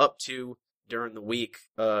been up to during the week.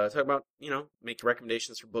 Talk about, make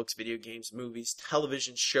recommendations for books, video games, movies,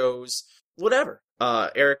 television shows, whatever.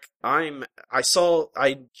 Eric, when I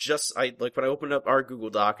opened up our Google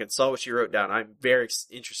Doc and saw what you wrote down, I'm very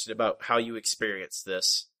interested about how you experienced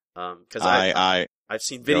this. Cause I've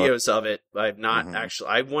seen videos of it, but I've not actually,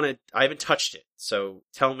 I haven't touched it. So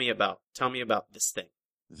tell me about this thing.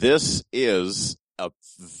 This is a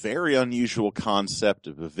very unusual concept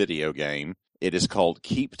of a video game. It is called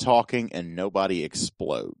Keep Talking and Nobody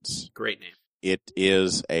Explodes. Great name. It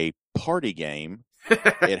is a party game.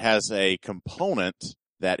 It has a component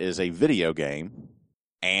that is a video game,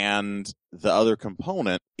 and the other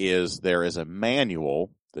component is there is a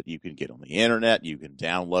manual that you can get on the internet. You can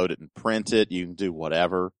download it and print it. You can do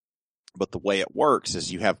whatever. But the way it works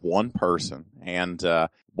is you have one person, and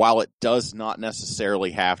while it does not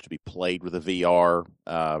necessarily have to be played with a VR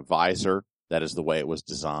visor, that is the way it was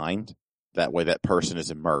designed. That way that person is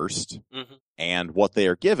immersed. Mm-hmm. And what they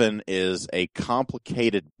are given is a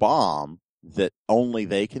complicated bomb that only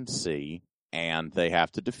they can see, and they have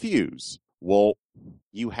to defuse. Well,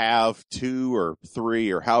 you have 2 or 3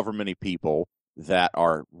 or however many people that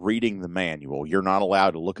are reading the manual. You're not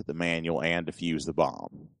allowed to look at the manual and defuse the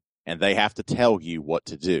bomb. And they have to tell you what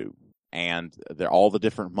to do. And they're all the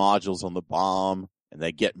different modules on the bomb, and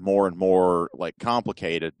they get more and more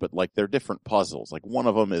complicated, but they're different puzzles. One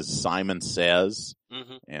of them is Simon Says,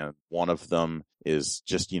 and one of them is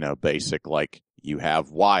just, basic, you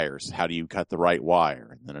have wires. How do you cut the right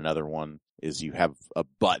wire? And then another one is you have a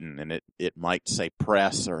button, and it might say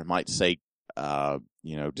press, or it might say,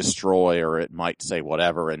 destroy, or it might say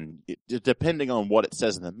whatever. And depending on what it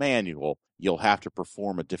says in the manual, you'll have to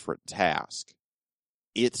perform a different task.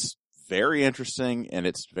 It's very interesting, and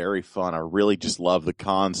it's very fun. I really just love the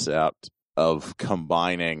concept of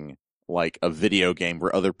combining a video game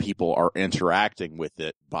where other people are interacting with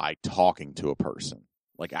it by talking to a person.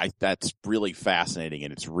 That's really fascinating,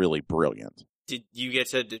 and it's really brilliant. Did you get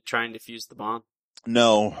to try and defuse the bomb?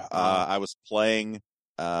 No, I was playing.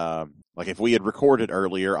 If we had recorded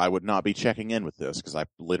earlier, I would not be checking in with this because I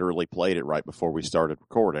literally played it right before we started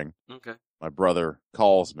recording. Okay. My brother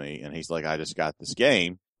calls me, and he's like, I just got this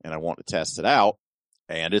game, and I want to test it out,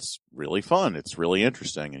 and it's really fun. It's really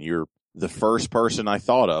interesting, and you're the first person I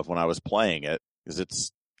thought of when I was playing it, because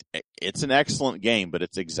it's an excellent game, but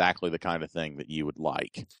it's exactly the kind of thing that you would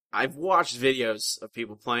like. I've watched videos of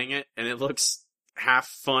people playing it, and it looks half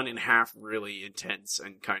fun and half really intense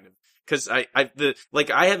and kind of, because I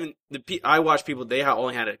watch people, they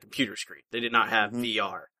only had a computer screen. They did not have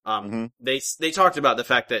VR. They talked about the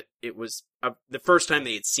fact that it was the first time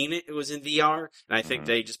they had seen it, it was in VR, and I think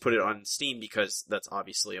they just put it on Steam because that's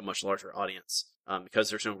obviously a much larger audience. Because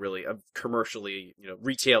there's no really commercially,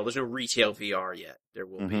 retail. There's no retail VR yet. There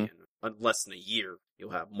will be in less than a year.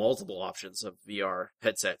 You'll have multiple options of VR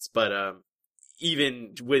headsets, but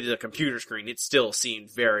even with a computer screen, it still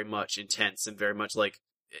seemed very much intense and very much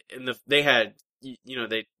they had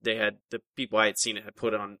the people I had seen it had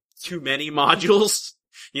put on too many modules.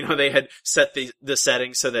 They had set the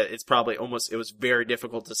settings so that it's probably it was very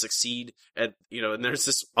difficult to succeed at, and there's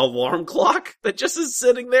this alarm clock that just is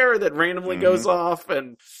sitting there that randomly goes off,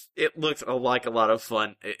 and it looked like a lot of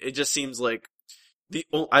fun. It just seems like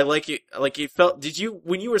I like it. It felt,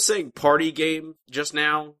 when you were saying party game just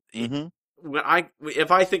now,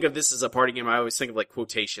 if I think of this as a party game, I always think of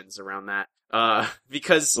quotations around that.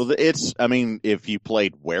 Because if you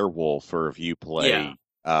played Werewolf, or if you play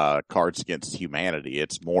Cards Against Humanity,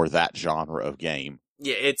 it's more that genre of game.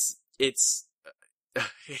 Yeah, it's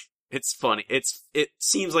funny. It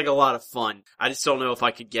seems like a lot of fun. I just don't know if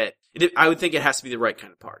I could get it. I would think it has to be the right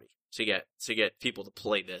kind of party to get people to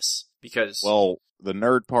play this, because the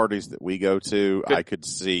nerd parties that we go to, I could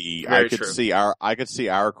see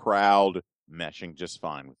our crowd meshing just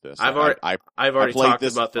fine with this. I've already talked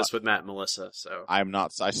about this with Matt and Melissa, so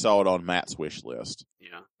I saw it on Matt's wish list.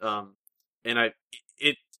 Yeah. And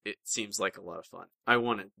it seems like a lot of fun. I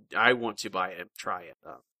want to buy it and try it.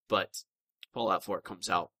 But Fallout 4 comes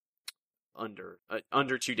out under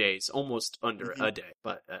 2 days, almost under a day.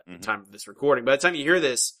 But at the time of this recording, by the time you hear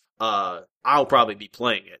this, I'll probably be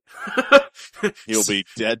playing it. He'll be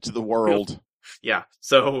dead to the world. Yeah.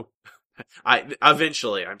 So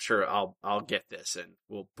eventually, I'm sure I'll get this, and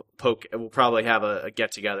we'll probably have a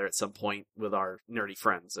get together at some point with our nerdy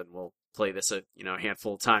friends, and we'll play this a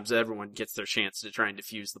handful of times so everyone gets their chance to try and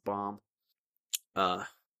defuse the bomb.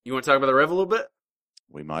 You want to talk about the Rev a little bit?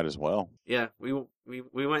 We might as well. Yeah, we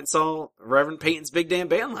went and saw Reverend Peyton's Big Damn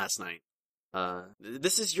Band last night.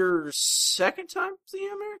 This is your second time seeing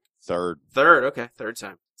him, Eric? Third, okay, third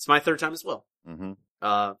time. It's my third time as well. Mm-hmm.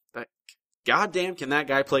 Goddamn, can that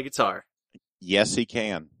guy play guitar? Yes, he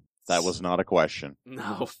can. That was not a question.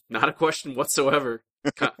 No, not a question whatsoever.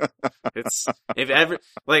 It's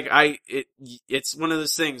one of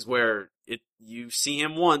those things where you see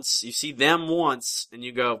them once, and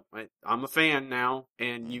you go, I'm a fan now,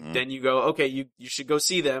 and then you go, okay, you should go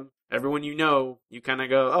see them. Everyone you know, you kind of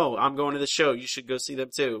go, oh, I'm going to the show. You should go see them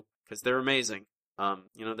too, because they're amazing. I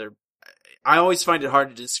always find it hard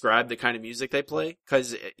to describe the kind of music they play,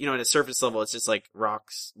 because at a surface level, it's just like rock,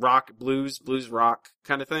 blues, rock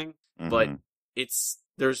kind of thing. Mm-hmm. But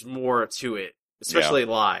there's more to it. Especially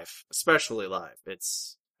live.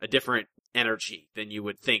 It's a different energy than you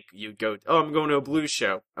would think. You'd go, oh, I'm going to a blues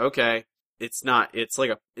show. Okay. It's not. It's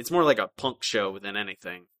more like a punk show than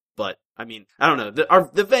anything. But, I mean, I don't know.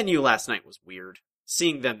 The venue last night was weird.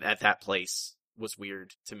 Seeing them at that place was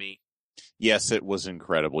weird to me. Yes, it was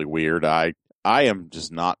incredibly weird. I am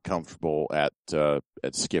just not comfortable at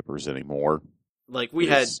Skipper's anymore. Like,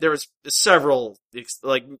 there was several,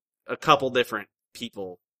 like, a couple different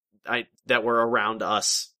people that were around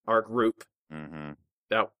us, our group, mm-hmm.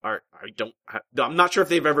 I'm not sure if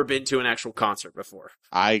they've ever been to an actual concert before.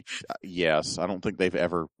 Yes, I don't think they've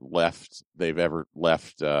never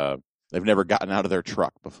gotten out of their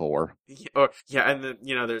truck before. And then,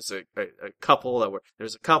 there's a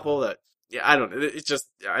couple that, I don't know,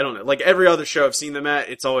 I don't know, like every other show I've seen them at,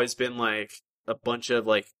 it's always been like a bunch of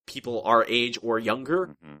like people our age or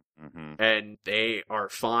younger, and they are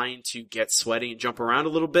fine to get sweaty and jump around a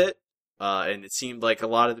little bit. And it seemed like a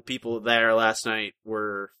lot of the people there last night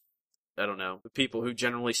were, I don't know, the people who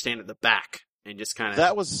generally stand at the back and just kind of.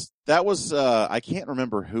 That was. I can't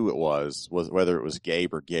remember who it was whether it was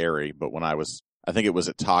Gabe or Gary, but I think it was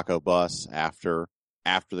at Taco Bus after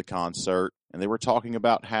the concert, and they were talking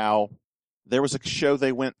about how there was a show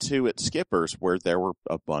they went to at Skipper's where there were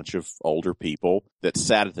a bunch of older people that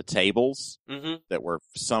sat at the tables that were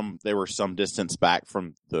some distance back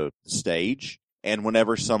from the stage. And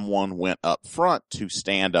whenever someone went up front to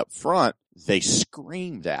stand up front, they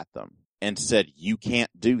screamed at them and said, "You can't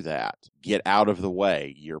do that. Get out of the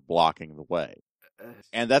way. You're blocking the way."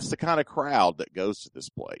 And that's the kind of crowd that goes to this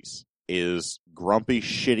place, is grumpy,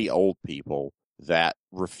 shitty old people that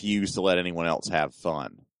refuse to let anyone else have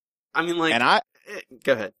fun. I mean, like,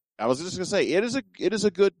 go ahead. I was just going to say, it is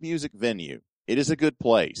a good music venue. It is a good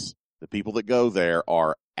place. The people that go there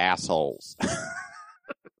are assholes.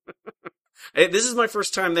 This is my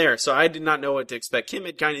first time there, so I did not know what to expect. Kim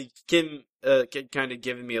had kind of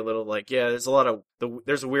given me a little, like, yeah, there's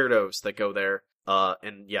there's weirdos that go there,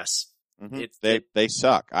 and yes. Mm-hmm. They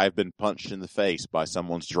suck. I've been punched in the face by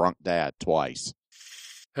someone's drunk dad twice.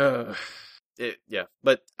 But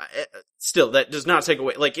still, that does not take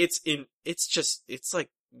away. Like, it's like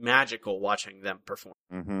magical watching them perform.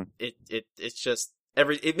 Mm-hmm. It's just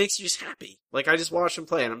it makes you just happy. Like, I just watch them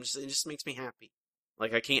play, and it just makes me happy.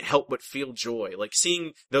 Like, I can't help but feel joy. Like,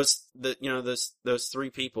 seeing those three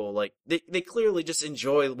people, like, they clearly just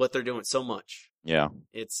enjoy what they're doing so much. Yeah.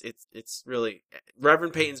 It's really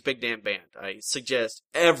Reverend Peyton's Big Damn Band. I suggest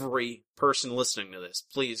every person listening to this,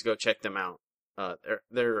 please go check them out.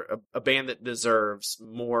 They're a band that deserves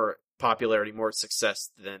more popularity, more success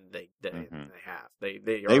than they have. They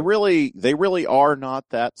really are not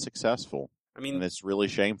that successful. I mean, and it's really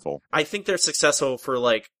shameful. I think they're successful for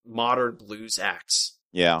like modern blues acts.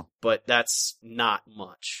 Yeah, but that's not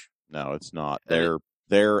much. No, it's not.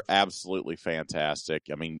 They're absolutely fantastic.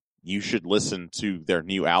 I mean, you should listen to their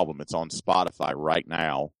new album. It's on Spotify right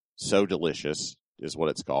now. So Delicious is what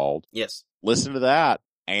it's called. Yes, listen to that,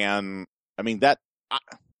 and I mean that.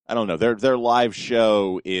 I don't know. Their live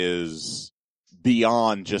show is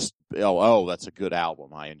beyond just that's a good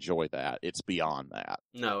album. I enjoy that. It's beyond that.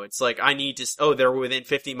 No, it's like I need to. They're within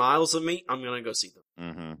 50 miles of me. I'm gonna go see them.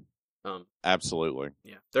 Mm-hmm. Absolutely.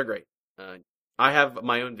 Yeah, they're great. I have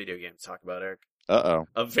my own video game to talk about, Eric.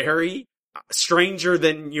 A very stranger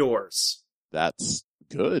than yours. That's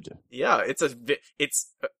good. Yeah,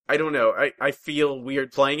 it's I don't know. I feel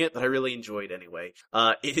weird playing it, but I really enjoyed anyway.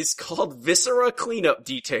 It is called Viscera Cleanup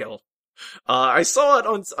Detail. I saw it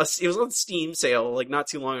it was on Steam sale like not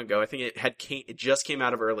too long ago. I think it just came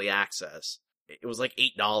out of early access. It was like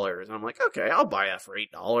 $8, and I'm like, okay, I'll buy that for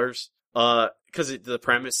 $8. Because the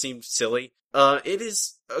premise seemed silly. It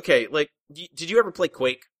is okay. Like, did you ever play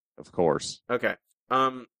Quake? Of course. Okay.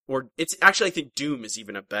 Or it's actually, I think Doom is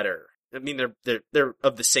even a better. I mean, they're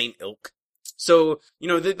of the same ilk. So,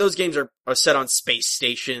 those games are set on space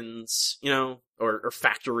stations, or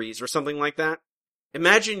factories or something like that.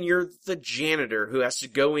 Imagine you're the janitor who has to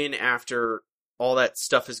go in after all that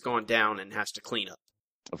stuff has gone down and has to clean up.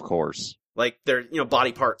 Of course. Like, there,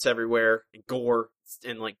 body parts everywhere, and gore,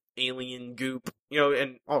 and like alien goop,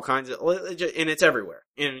 and all kinds of, and it's everywhere.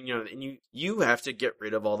 And, and you have to get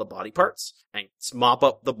rid of all the body parts and mop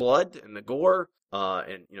up the blood and the gore,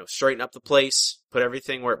 and, straighten up the place, put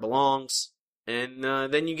everything where it belongs. And,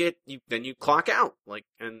 then you clock out,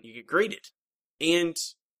 and you get graded. And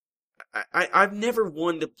I've never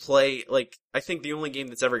wanted to play, I think the only game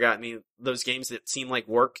that's ever gotten me, those games that seem like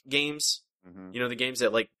work games, the games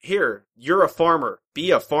that here, you're a farmer,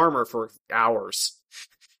 be a farmer for hours.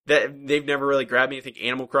 That they've never really grabbed me. I think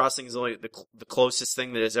Animal Crossing is only the closest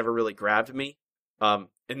thing that has ever really grabbed me. And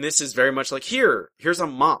this is very much here's a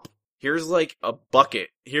mop. Here's a bucket.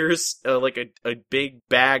 Here's a big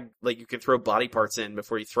bag you can throw body parts in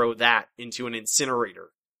before you throw that into an incinerator.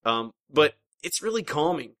 But it's really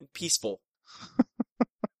calming and peaceful.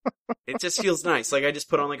 It just feels nice. I just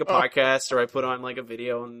put on a podcast, or I put on a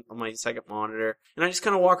video on my second monitor, and I just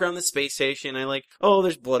kind of walk around the space station. Oh,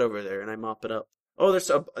 there's blood over there, and I mop it up. Oh,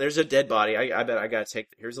 there's a dead body. I bet I gotta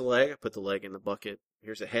here's a leg. I put the leg in the bucket.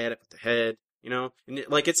 Here's a head. I put the head. And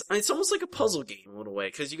it's almost like a puzzle game in a little way,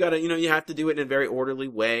 because you gotta, you have to do it in a very orderly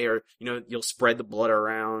way, or, you'll spread the blood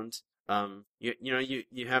around.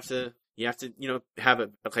 You have to, have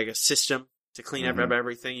a system to clean up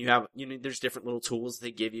everything. You have, there's different little tools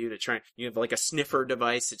they give you to try. You have a sniffer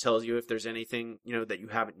device that tells you if there's anything, that you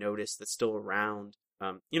haven't noticed that's still around.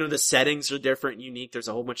 The settings are different and unique. There's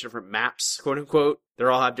a whole bunch of different maps, quote unquote. They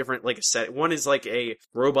all have different, a set. One is a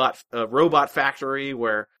robot factory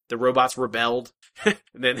where the robots rebelled. And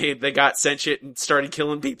then they got sentient and started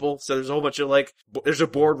killing people. So there's a whole bunch of there's a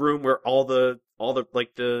boardroom where all the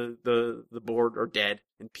board are dead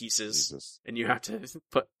in pieces. Jesus. And you have to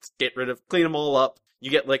clean them all up. You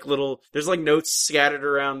get there's notes scattered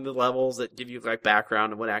around the levels that give you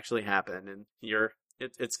background on what actually happened, and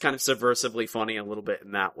it's kind of subversively funny a little bit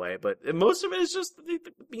in that way, but most of it is just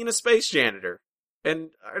being a space janitor. And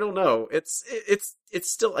I don't know, it's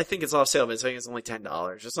still, I think it's off sale, but I think it's only $10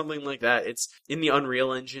 or something like that. It's in the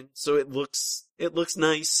Unreal Engine, so it looks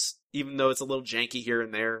nice, even though it's a little janky here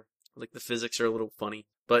and there. The physics are a little funny,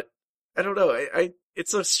 but I don't know.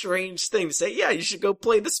 It's a strange thing to say. Yeah, you should go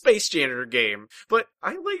play the space janitor game, but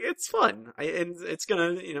it's fun. And it's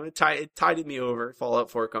gonna, it tided me over.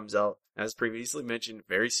 Fallout 4 comes out, as previously mentioned,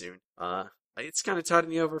 very soon. It's kind of tided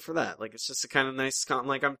me over for that. It's just a kind of nice,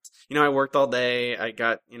 I worked all day. I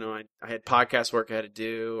got, I had podcast work I had to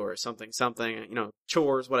do, or something,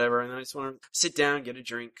 chores, whatever. And I just want to sit down, get a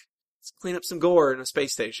drink, clean up some gore in a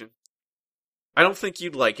space station. I don't think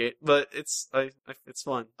you'd like it, but it's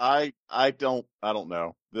fun. I don't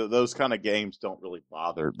know. Those kind of games don't really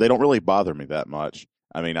bother me that much.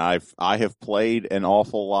 I mean, I have played an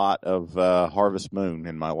awful lot of Harvest Moon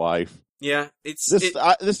in my life. Yeah,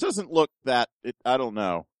 this doesn't look that. I don't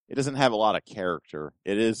know. It doesn't have a lot of character.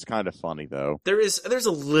 It is kind of funny though. There's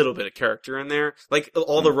a little bit of character in there.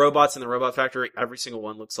 All the robots in the robot factory, every single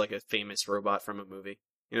one looks like a famous robot from a movie.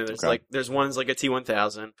 There's okay. There's one's a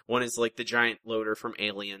T-1000. One is the giant loader from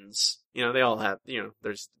Aliens. They all have,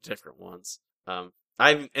 there's different ones. All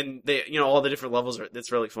the different levels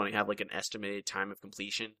it's really funny. Have an estimated time of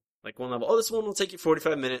completion. One level, this one will take you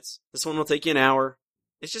 45 minutes. This one will take you an hour.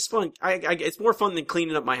 It's just fun. It's more fun than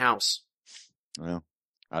cleaning up my house. Well,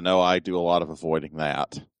 I know I do a lot of avoiding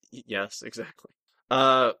that. Yes, exactly.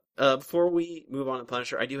 Before we move on to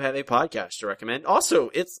Punisher, I do have a podcast to recommend. Also,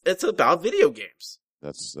 it's about video games.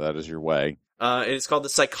 That is your way. It's called the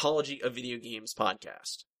Psychology of Video Games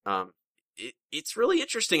podcast. It's really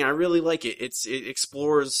interesting. I really like it. It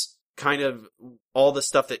explores kind of all the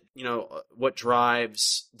stuff that, what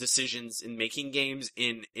drives decisions in making games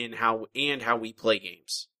in how we play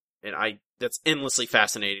games. And that's endlessly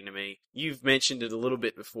fascinating to me. You've mentioned it a little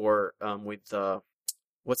bit before, with,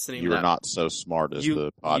 what's the name of that? You're Not So Smart as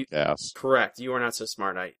the podcast. Correct. You Are Not So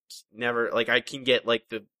Smart. I never, I can get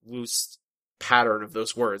the loose pattern of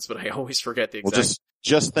those words, but I always forget the exact. Well,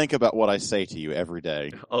 just think about what I say to you every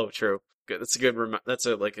day. Oh, true. Good. That's a good. That's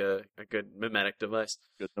a good mimetic device.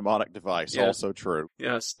 Good mnemonic device. Yeah. Also true.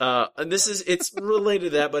 Yes. And it's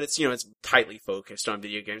related to that, but it's tightly focused on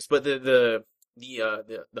video games. But the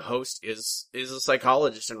host is a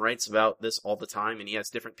psychologist and writes about this all the time, and he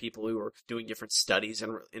has different people who are doing different studies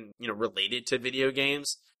and related to video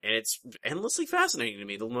games, and it's endlessly fascinating to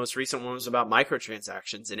me. The most recent one was about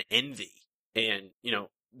microtransactions and envy. And,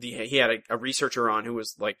 he had a researcher on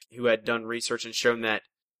who had done research and shown that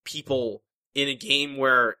people in a game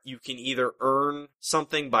where you can either earn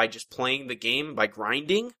something by just playing the game, by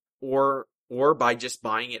grinding, or by just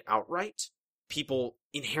buying it outright, people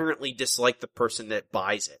inherently dislike the person that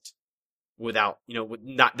buys it without,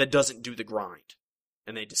 that doesn't do the grind.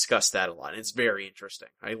 And they discuss that a lot. And it's very interesting.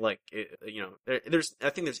 I like it, I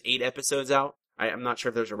think there's 8 episodes out. I'm not sure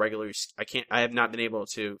if there's a regular, I have not been able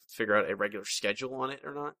to figure out a regular schedule on it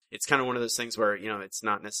or not. It's kind of one of those things where, it's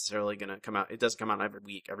not necessarily going to come out. It doesn't come out every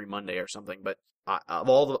week, every Monday or something, but of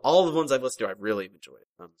all the ones I've listened to, I've really enjoyed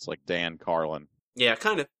it. It's like Dan Carlin. Yeah,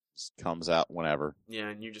 kind of. Just comes out whenever. Yeah,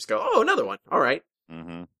 and you just go, oh, another one. All right.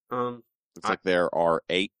 Mm-hmm. Looks like there are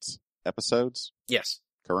 8 episodes. Yes.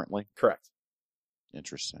 Currently. Correct.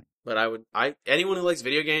 Interesting. But anyone who likes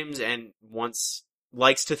video games and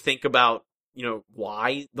likes to think about,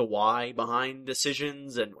 why behind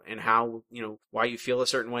decisions and how, why you feel a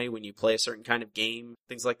certain way when you play a certain kind of game,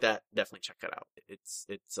 things like that, definitely check it out.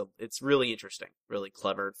 It's really interesting, really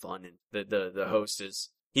clever, fun, and the host is,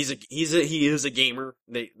 he is a gamer.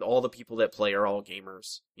 All the people that play are all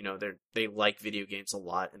gamers. They like video games a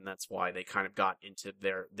lot, and that's why they kind of got into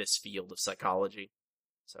this field of psychology.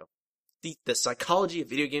 So, the Psychology of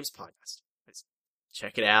Video Games podcast.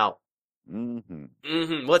 Check it out.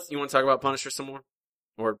 Mm-hmm. What, you want to talk about Punisher some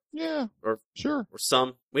more? Yeah. Or sure. Or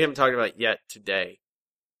some. We haven't talked about it yet today.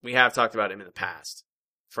 We have talked about him in the past.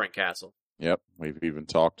 Frank Castle. Yep. We've even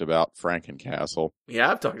talked about Frankencastle.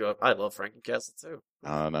 Yeah, I love Frankencastle too.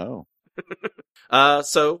 I know.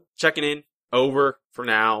 So, checking in. Over for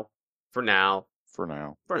now.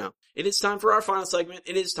 It is time for our final segment.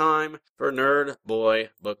 It is time for Nerd Boy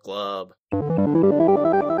Book Club.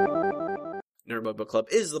 Nerd Boy Book Club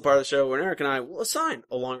is the part of the show where Eric and I will assign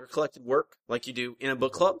a longer collected work like you do in a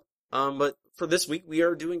book club. But for this week, we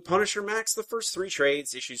are doing Punisher Max, the first 3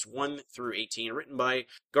 trades, issues 1 through 18, written by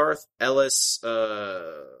Garth Ennis. If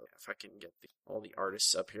I can get all the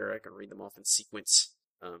artists up here, I can read them off in sequence.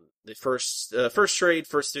 The first trade,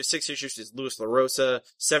 first 6 issues is Louis Larosa,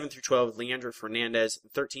 7 through 12, Leandro Fernandez,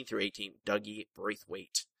 13 through 18, Dougie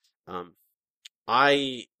Braithwaite.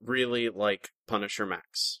 I really like Punisher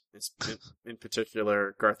Max. In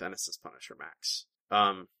particular, Garth Ennis' Punisher Max.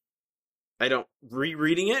 I don't,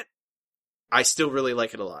 rereading it, I still really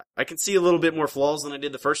like it a lot. I can see a little bit more flaws than I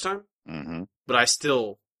did the first time, but I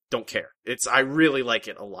still don't care. I really like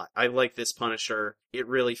it a lot. I like this Punisher. It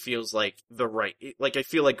really feels like I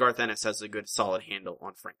feel like Garth Ennis has a good solid handle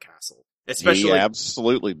on Frank Castle. Especially, he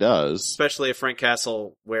absolutely does. Especially a Frank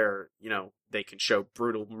Castle where, they can show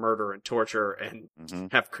brutal murder and torture and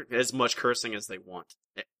have as much cursing as they want.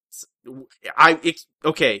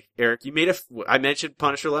 Okay, Eric, I mentioned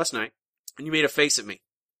Punisher last night, and you made a face at me.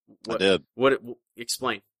 I did.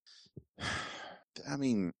 Explain. I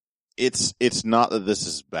mean, it's not that this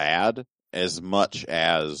is bad as much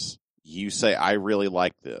as you say, I really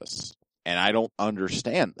like this, and I don't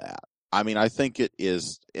understand that. I mean, I think it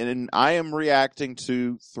is, and I am reacting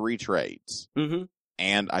to 3 trades.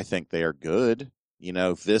 And I think they are good.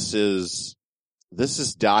 This is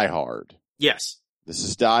Die Hard. Yes. This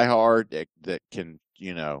is Die Hard that can,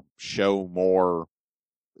 show more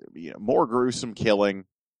gruesome killing.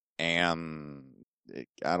 And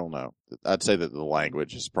I don't know. I'd say that the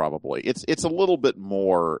language is probably, it's a little bit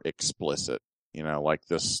more explicit, like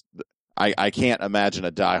this. I can't imagine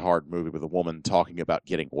a Die Hard movie with a woman talking about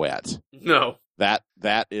getting wet. No. That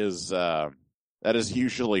is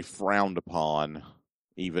usually frowned upon.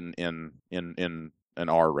 Even in an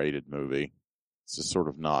R-rated movie. It's just sort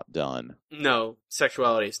of not done. No,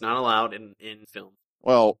 sexuality is not allowed in film.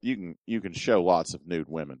 Well, you can show lots of nude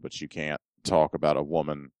women, but you can't talk about a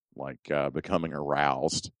woman like becoming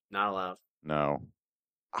aroused. Not allowed. No.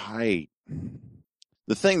 The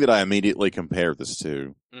thing that I immediately compare this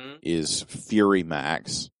to is Fury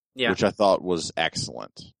Max, which I thought was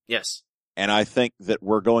excellent. Yes. And I think that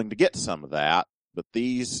we're going to get some of that. But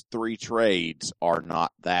these 3 trades are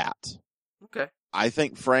not that. Okay. I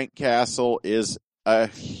think Frank Castle is a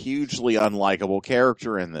hugely unlikable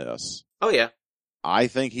character in this. Oh, yeah. I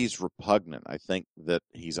think he's repugnant. I think that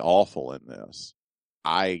he's awful in this.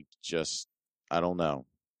 I don't know.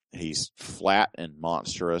 He's flat and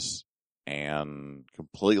monstrous and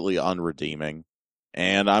completely unredeeming.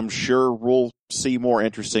 And I'm sure we'll see more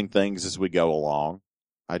interesting things as we go along.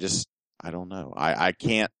 I don't know. I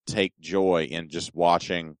can't take joy in just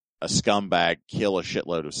watching a scumbag kill a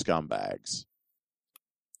shitload of scumbags.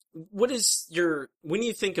 When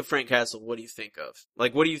you think of Frank Castle, what do you think of?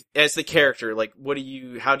 Like, as the character, like,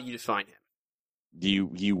 how do you define him? Do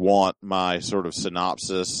you want my sort of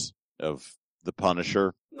synopsis of The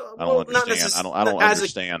Punisher. I Well, don't not understand. necess- I don't as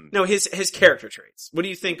understand. No, his character traits. What do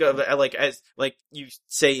you think of as you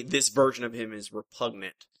say this version of him is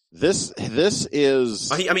repugnant? This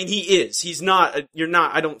is. I mean, he is. He's not. You're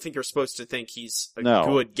not. I don't think you're supposed to think he's a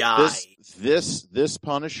good guy. This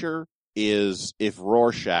Punisher is if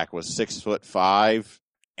Rorschach was 6'5"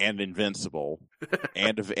 and invincible,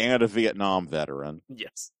 and a Vietnam veteran.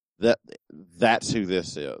 Yes. That's who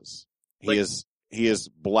this is. He is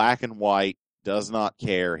black and white. Does not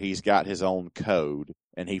care. He's got his own code,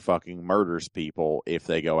 and he fucking murders people if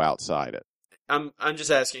they go outside it. I'm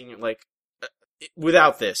just asking,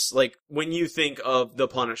 without this, when you think of the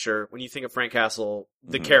Punisher, when you think of Frank Castle,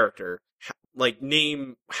 the character,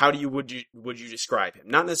 name how would you describe him?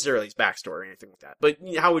 Not necessarily his backstory or anything like that, but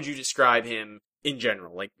how would you describe him in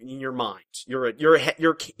general, in your mind, your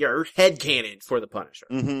headcanon for the Punisher?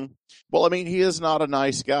 Mm-hmm. Well, I mean, he is not a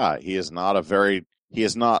nice guy. He is not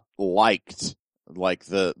liked. Like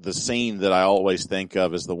the scene that I always think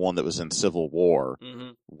of is the one that was in Civil War,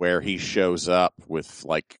 where he shows up with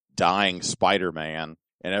dying Spider-Man,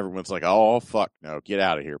 and everyone's like, "Oh fuck no, get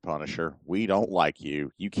out of here, Punisher. We don't like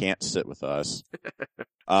you. You can't sit with us."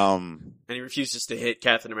 And he refuses to hit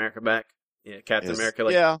Captain America back. Yeah, Captain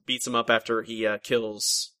America beats him up after he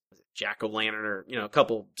kills Jack-O-Lantern or a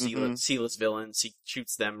couple C-list villains. He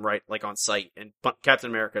shoots them right on sight, and Captain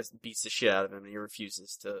America beats the shit out of him, and he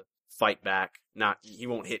refuses to fight back. He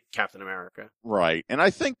won't hit Captain America. Right. And I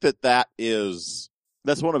think that's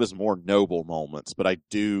one of his more noble moments, but I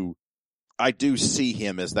do see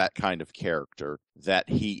him as that kind of character, that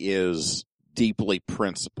he is deeply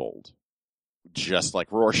principled, just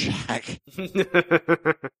like Rorschach.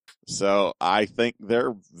 So I think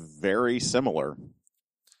they're very similar.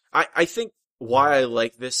 I think why I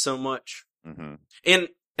like this so much, and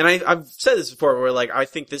I've said this before, where I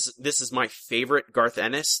think this is my favorite Garth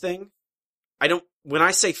Ennis thing. When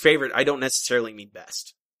I say favorite, I don't necessarily mean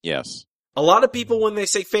best. Yes. A lot of people, when they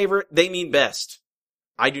say favorite, they mean best.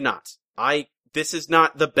 I do not. This is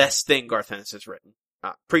not the best thing Garth Ennis has written.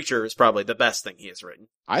 Preacher is probably the best thing he has written.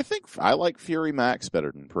 I think I like Fury Max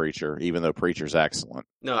better than Preacher, even though Preacher's excellent.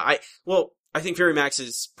 No, I think Fury Max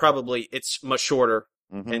is it's much shorter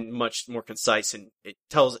and much more concise, and it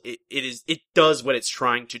does what it's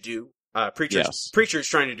trying to do. Preacher's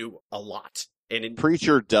trying to do a lot. And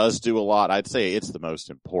Preacher does do a lot. I'd say it's the most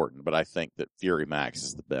important, but I think that Fury Max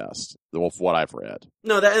is the best, of what I've read.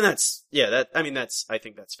 No, I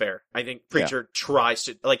think that's fair. I think Preacher tries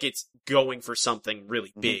to, it's going for something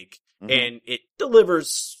really big, and it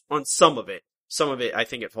delivers on some of it. Some of it, I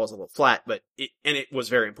think it falls a little flat, but it was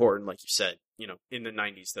very important, like you said. In the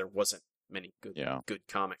 90s, there wasn't many good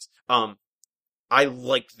comics. I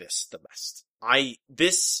liked this the best.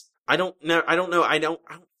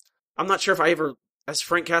 I'm not sure if I ever, as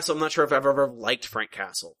Frank Castle, I'm not sure if I've ever liked Frank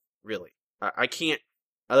Castle, really. I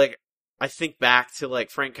think back to,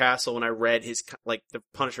 Frank Castle when I read his, the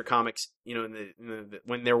Punisher comics,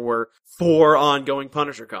 when there were 4 ongoing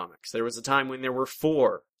Punisher comics. There was a time when there were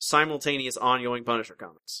 4 simultaneous ongoing Punisher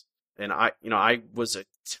comics. And I was a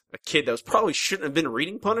kid that probably shouldn't have been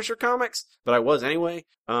reading Punisher comics, but I was anyway.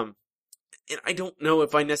 And I don't know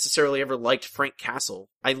if I necessarily ever liked Frank Castle.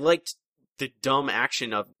 I liked the dumb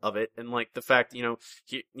action of it, and the fact,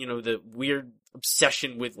 the weird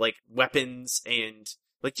obsession with weapons, and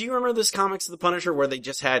do you remember those comics of the Punisher where they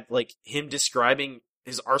just had him describing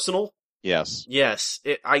his arsenal? Yes. Yes.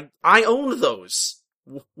 I owned those.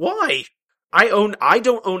 Why? I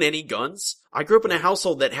don't own any guns. I grew up in a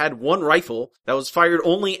household that had one rifle that was fired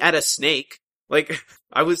only at a snake.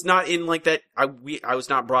 I was not in that. I was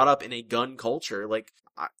not brought up in a gun culture.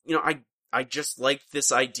 I just liked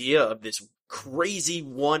this idea of this crazy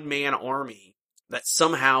one-man army that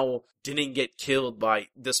somehow didn't get killed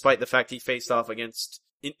despite the fact he faced off against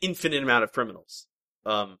an infinite amount of criminals.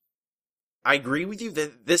 I agree with you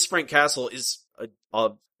that this Frank Castle is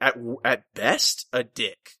at best a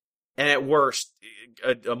dick, and at worst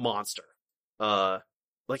a monster.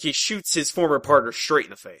 He shoots his former partner straight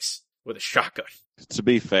in the face with a shotgun. To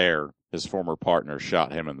be fair, his former partner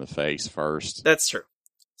shot him in the face first. That's true.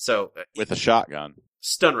 So with a shotgun,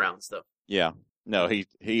 stun rounds though. Yeah, no, he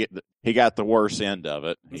got the worst end of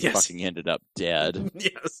it. He fucking ended up dead.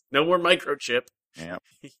 Yes, no more microchip. Yeah,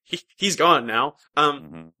 he's gone now.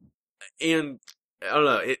 And I don't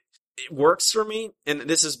know, it works for me, and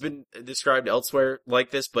this has been described elsewhere like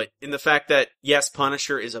this, but in the fact that yes,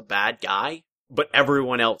 Punisher is a bad guy, but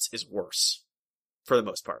everyone else is worse for the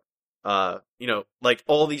most part.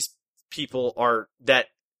 All these people are that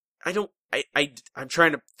I'm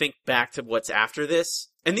trying to think back to what's after this.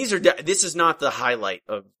 And this is not the highlight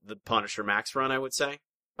of the Punisher Max run, I would say.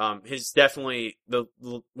 His definitely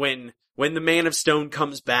when the Man of Stone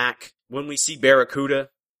comes back, when we see Barracuda,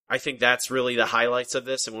 I think that's really the highlights of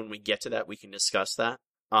this, and when we get to that, we can discuss that.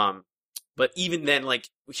 But even then, like,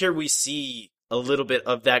 here we see a little bit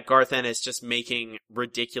of that Garth Ennis just making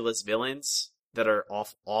ridiculous villains that are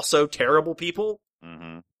also terrible people.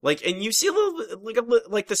 Mm-hmm. Like, and you see a little bit,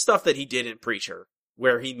 like the stuff that he did in Preacher,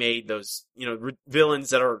 where he made those,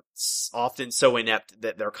 villains that are often so inept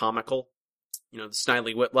that they're comical. The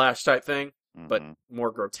Snidely Whiplash type thing, but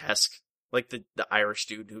more grotesque. Like the Irish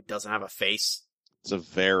dude who doesn't have a face. It's a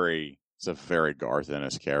very Garth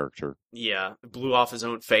Ennis character. Yeah, blew off his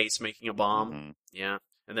own face making a bomb. Mm-hmm. Yeah,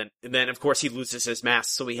 and then of course he loses his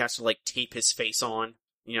mask, so he has to like tape his face on.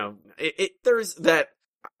 There's that.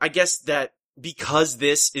 I guess that because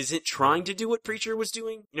this isn't trying to do what Preacher was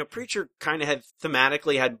doing. Preacher kind of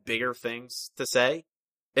thematically had bigger things to say,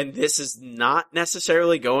 and this is not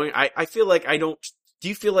necessarily going. I feel like I don't. Do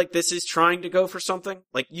you feel like this is trying to go for something?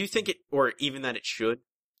 Like you think it, or even that it should,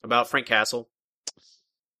 about Frank Castle?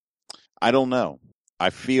 I don't know. I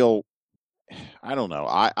don't know.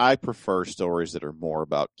 I prefer stories that are more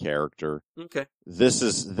about character. Okay. This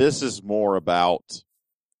is more about.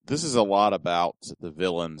 This is a lot about the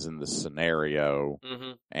villains in the scenario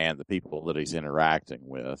and the people that he's interacting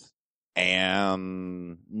with.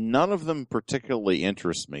 And none of them particularly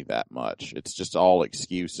interest me that much. It's just all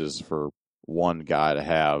excuses for one guy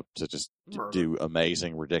to just do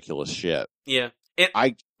amazing, ridiculous shit. Yeah. And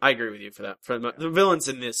I agree with you for that. For the villains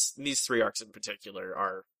in these 3 arcs in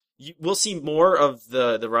particular we'll see more of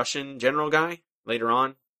the Russian general guy later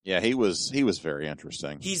on. Yeah, he was very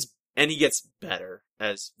interesting. And he gets better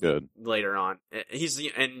as good later on.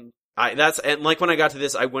 And like when I got to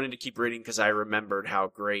this, I wanted to keep reading because I remembered how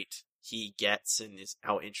great he gets and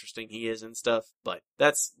how interesting he is and stuff. But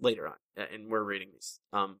that's later on, and we're reading these.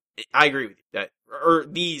 I agree with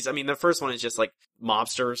you the first one is just like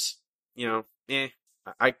mobsters.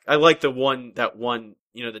 I like the one,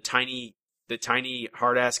 the tiny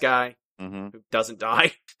hard ass guy who doesn't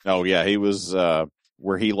die. Oh yeah, he was.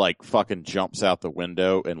 Where he like fucking jumps out the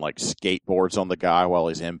window and like skateboards on the guy while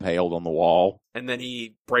he's impaled on the wall. And then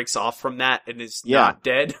he breaks off from that and is not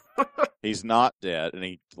dead. He's not dead, and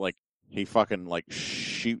he fucking like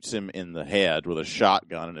shoots him in the head with a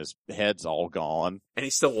shotgun, and his head's all gone. And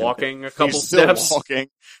he's still walking a couple steps. Still walking.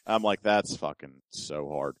 I'm like, that's fucking so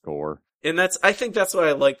hardcore. And I think that's why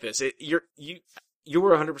I like this. You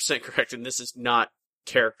were 100% correct, and this is not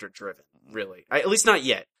character driven, really. At least not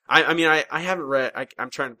yet. I haven't read. I'm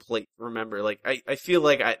trying to remember. Like, I feel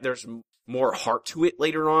like there's more heart to it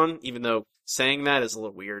later on. Even though saying that is a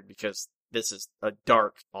little weird because this is a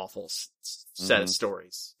dark, awful set of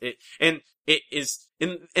stories. And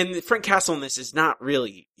Frank Castle in this is not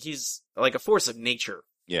really. He's like a force of nature.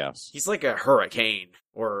 Yes. He's like a hurricane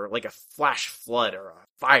or like a flash flood or a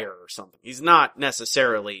fire or something. He's not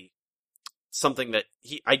necessarily something that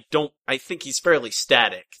I think he's fairly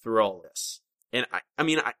static through all this. And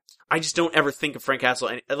I just don't ever think of Frank Castle.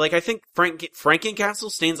 And like, I think Frankencastle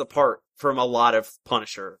stands apart from a lot of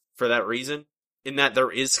Punisher for that reason, in that there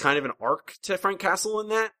is kind of an arc to Frank Castle in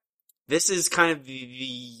that. This is kind of the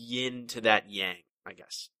yin to that yang, I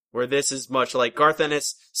guess. Where this is much like Garth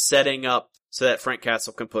Ennis setting up so that Frank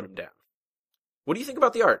Castle can put him down. What do you think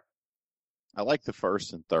about the art? I like the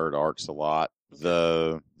first and third arcs a lot.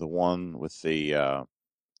 The one with the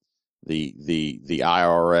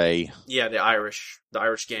IRA. Yeah, the Irish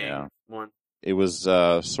gang one. It was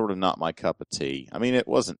sort of not my cup of tea. I mean, it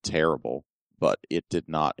wasn't terrible, but it did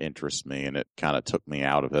not interest me, and it kind of took me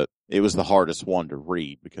out of it. It was the hardest one to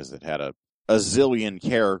read because it had a zillion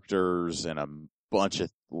characters and a bunch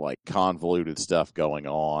of like convoluted stuff going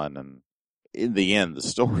on, and in the end, the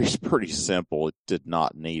story's pretty simple. It did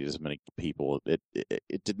not need as many people. It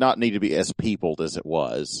did not need to be as peopled as it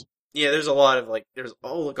was. Yeah, there's a lot of there's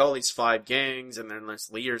all these 5 gangs, and then there's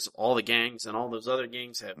leaders of all the gangs, and all those other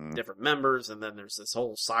gangs have different members, and then there's this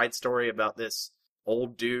whole side story about this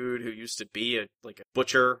old dude who used to be a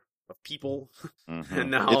butcher of people,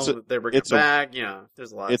 and now they're bringing it back.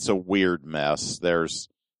 There's a lot. It's a weird mess.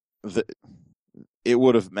 It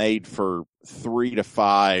would have made for 3 to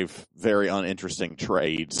 5 very uninteresting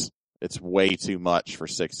trades. It's way too much for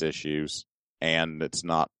 6 issues, and it's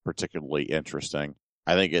not particularly interesting.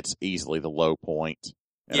 I think it's easily the low point.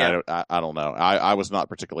 And I don't know. I was not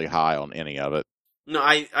particularly high on any of it. No,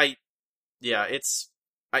 I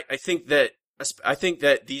think that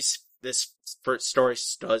this first story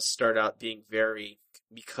does start out being very,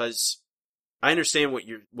 because I understand what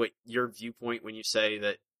your viewpoint when you say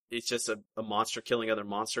that it's just a monster killing other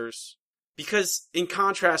monsters. because in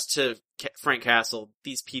contrast to Frank Castle,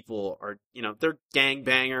 these people are, they're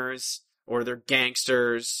gangbangers or they're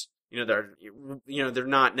gangsters. They're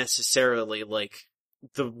not necessarily like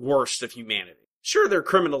the worst of humanity. Sure, they're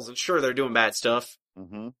criminals and sure they're doing bad stuff,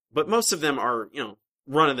 but most of them are,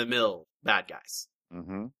 run of the mill bad guys.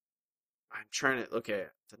 I'm trying to look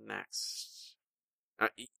at the next.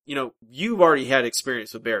 You've already had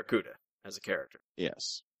experience with Barracuda as a character.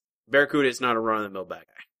 Yes. Barracuda is not a run of the mill bad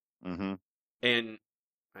guy. And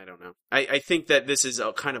I don't know. I think that this is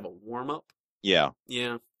a kind of a warm up. Yeah.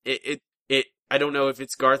 Yeah. I don't know if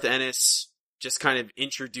it's Garth Ennis just kind of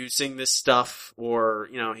introducing this stuff, or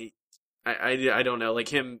I don't know, like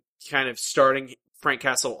him kind of starting Frank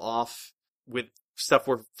Castle off with stuff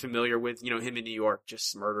we're familiar with, him in New York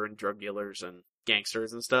just murdering drug dealers and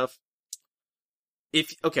gangsters and stuff.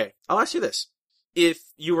 I'll ask you this. If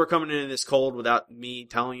you were coming into this cold without me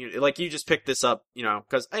telling you, like you just picked this up,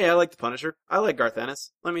 because, hey, I like the Punisher. I like Garth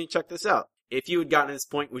Ennis. Let me check this out. If you had gotten to this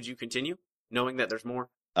point, would you continue knowing that there's more?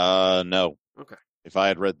 No. Okay. If I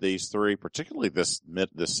had read these three, particularly this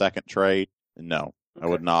second trade, no, okay. I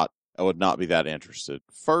would not be that interested.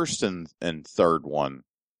 First and third one,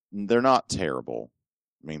 they're not terrible.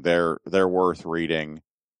 I mean, they're worth reading,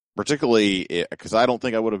 particularly because I don't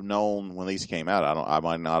think I would have known when these came out. I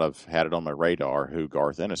might not have had it on my radar who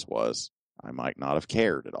Garth Ennis was. I might not have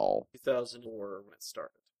cared at all. 2004 when it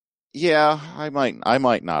started. Yeah, I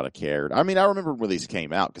might not have cared. I mean, I remember when these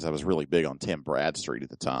came out because I was really big on Tim Bradstreet at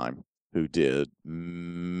the time, who did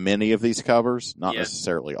many of these covers, not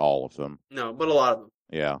necessarily all of them. No, but a lot of them.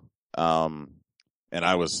 Yeah. And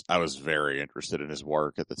I was very interested in his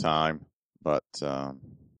work at the time, but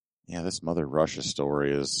this Mother Russia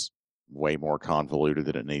story is way more convoluted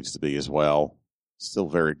than it needs to be as well. Still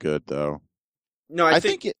very good though. No, I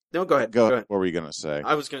think it. No, go ahead. Go ahead. What were you going to say?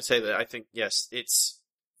 I was going to say that I think it's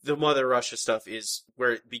the Mother Russia stuff is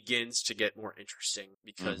where it begins to get more interesting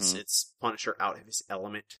because it's Punisher out of his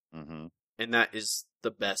element. And that is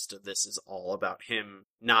the best of this, is all about him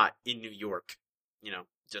not in New York,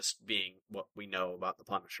 just being what we know about the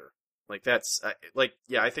Punisher. Like that's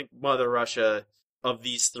I think Mother Russia of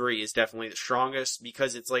these three is definitely the strongest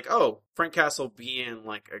because it's like, oh, Frank Castle being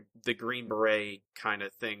like the Green Beret kind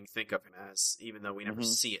of thing, think of him as, even though we never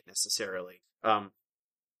see it necessarily.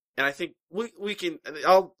 And I think we can.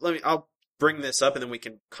 I'll bring this up and then we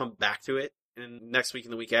can come back to it next week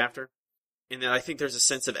and the week after. And then I think there's a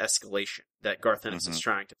sense of escalation that Garth Ennis is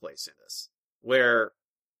trying to place in this, where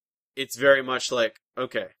it's very much like,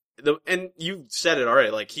 okay, and you said it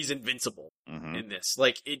already, like he's invincible in this.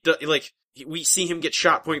 Like we see him get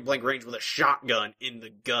shot point blank range with a shotgun in the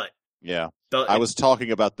gut. Yeah, I was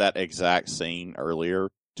talking about that exact scene earlier,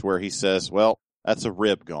 to where he says, "Well, that's a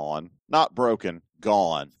rib gone, not broken,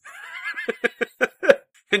 gone."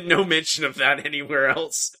 And no mention of that anywhere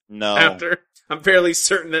else. No. After, I'm fairly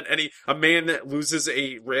certain that a man that loses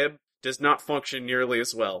a rib does not function nearly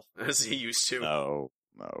as well as he used to. No.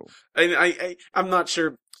 And I'm not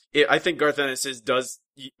sure. I think Garth Ennis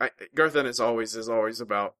Garth Ennis is always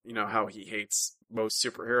about, how he hates most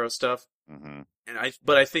superhero stuff.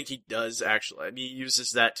 But I think he does actually. I mean, he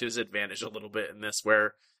uses that to his advantage a little bit in this,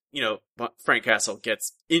 where, Frank Castle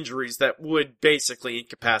gets injuries that would basically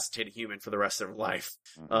incapacitate a human for the rest of their life.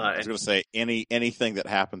 I was going to say, anything that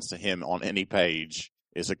happens to him on any page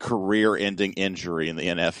is a career-ending injury in the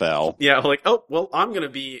NFL. Yeah, like, oh, well, I'm going to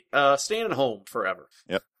be staying at home forever.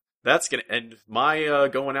 Yep. That's going to end my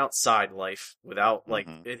going outside life without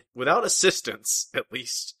without assistance, at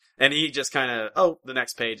least. And he just kind of, the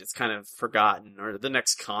next page, it's kind of forgotten, or the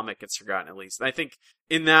next comic gets forgotten at least. And I think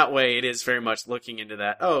in that way, it is very much looking into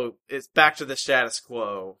that, it's back to the status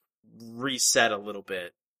quo, reset a little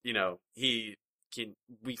bit.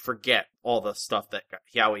 We forget all the stuff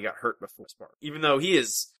how he got hurt before this part. Even though he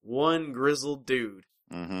is one grizzled dude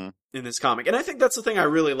in this comic. And I think that's the thing I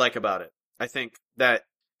really like about it. I think that,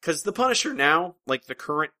 because the Punisher now, like the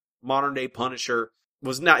current modern day Punisher,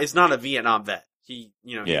 is not a Vietnam vet. He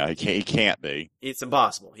can't be. It's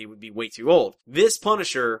impossible. He would be way too old. This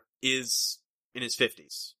Punisher is in his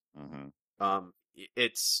 50s.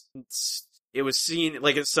 It was seen,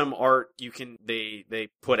 like in some art they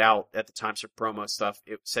put out at the time, some promo stuff,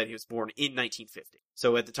 it said he was born in 1950.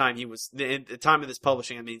 So at the time at the time of this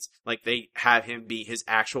publishing, it means like they have him be his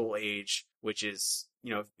actual age, which is,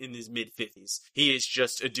 in his mid 50s. He is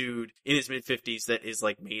just a dude in his mid 50s that is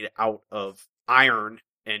like made out of iron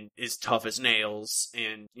and is tough as nails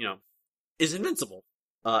and, is invincible.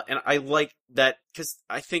 And I like that because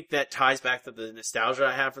I think that ties back to the nostalgia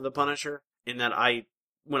I have for the Punisher, in that I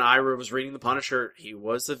when Ira was reading the Punisher, he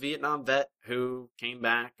was a Vietnam vet who came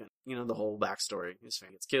back, and the whole backstory. His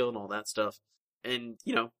family gets killed and all that stuff. And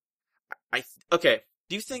okay.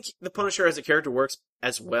 Do you think the Punisher as a character works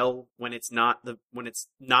as well when it's not the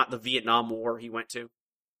Vietnam War he went to?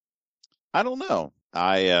 I don't know.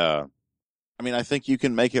 I mean, I think you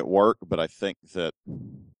can make it work, but I think that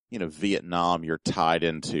Vietnam, you're tied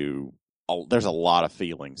into. There's a lot of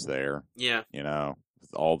feelings there. Yeah.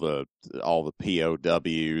 All the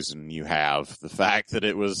POWs, and you have the fact that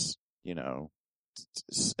it was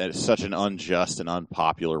such an unjust and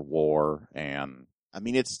unpopular war, and I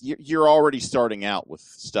mean you're already starting out with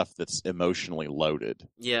stuff that's emotionally loaded.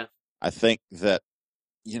 Yeah. I think that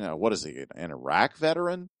what is he, an Iraq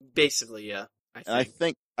veteran? Basically, yeah. I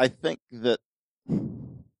think that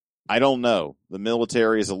I don't know. The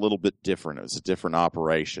military is a little bit different. It's a different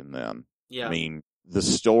operation then. Yeah. I mean, the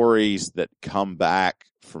stories that come back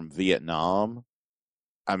from Vietnam,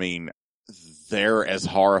 I mean, they're as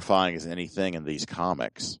horrifying as anything in these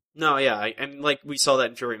comics. No, yeah, and like we saw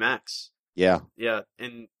that in Fury Max. Yeah. Yeah,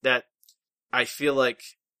 and that, I feel like,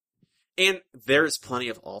 and there's plenty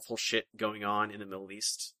of awful shit going on in the Middle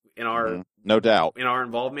East in our, no doubt, in our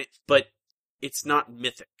involvement, but it's not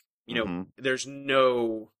mythic. There's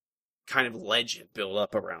no kind of legend built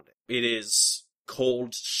up around it. It is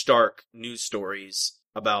cold, stark news stories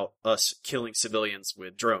about us killing civilians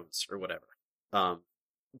with drones or whatever.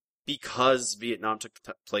 Because Vietnam took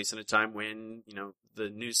place in a time when, the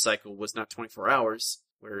news cycle was not 24 hours,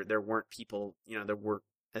 where there weren't people, there weren't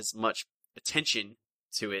as much attention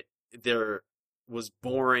to it. There was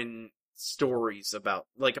born stories about,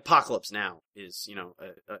 like Apocalypse Now is,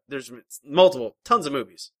 there's tons of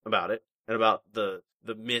movies about it, and about the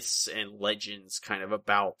myths and legends kind of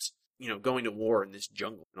about, going to war in this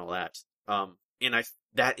jungle and all that. And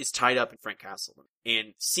that is tied up in Frank Castle.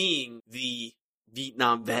 And seeing the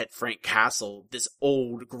Vietnam vet Frank Castle, this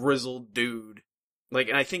old grizzled dude,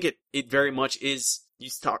 and I think it very much is, you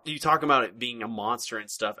talk about it being a monster and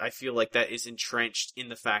stuff. I feel like that is entrenched in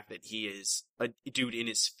the fact that he is a dude in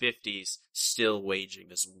his 50s still waging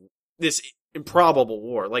this improbable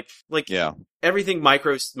war. Yeah. Everything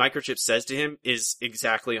Microchip says to him is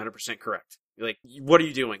exactly 100% correct. What are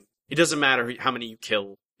you doing? It doesn't matter how many you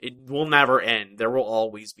kill. It will never end. There will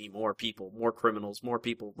always be more people, more criminals, more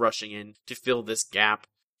people rushing in to fill this gap,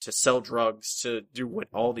 to sell drugs, to do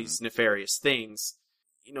all these nefarious things.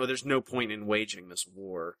 There's no point in waging this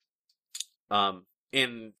war.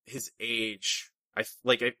 And his age,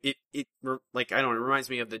 it reminds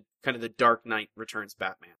me of the kind of the Dark Knight Returns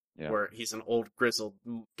Batman, where he's an old grizzled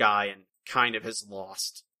guy and kind of has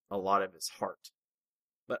lost a lot of his heart.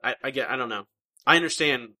 But I don't know. I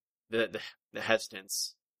understand the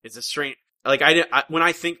hesitance. It's a strange, when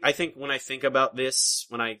I think about this,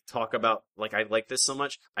 when I talk about, I like this so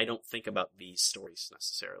much, I don't think about these stories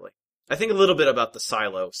necessarily. I think a little bit about the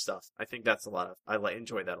silo stuff. I think that's I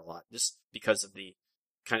enjoy that a lot, just because of the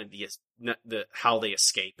kind of the how they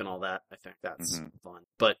escape and all that. I think that's fun.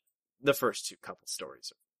 But the first two couple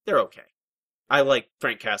stories, they're okay. I like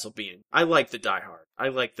Frank Castle I like the Die Hard. I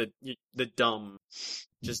like the dumb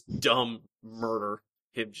murder.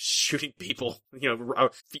 Him shooting people,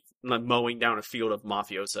 mowing down a field of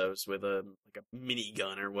mafiosos with a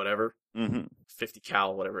minigun or whatever, 50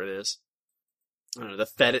 cal, whatever it is. I don't know,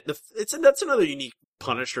 that's another unique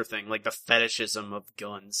Punisher thing, the fetishism of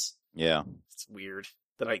guns. Yeah, it's weird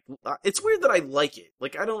that I like it.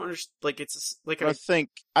 I don't understand.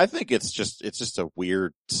 I think it's just a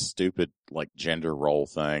weird, stupid gender role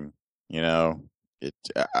thing.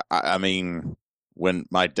 I mean, when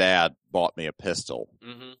my dad bought me a pistol,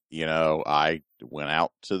 I went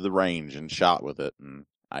out to the range and shot with it, and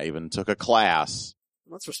I even took a class.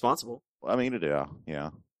 That's responsible. I mean, yeah,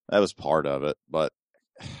 that was part of it, but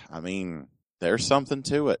I mean, there's something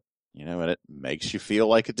to it, and it makes you feel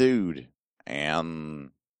like a dude, and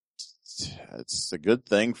it's a good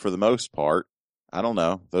thing for the most part. I don't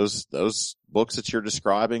know. Those books that you're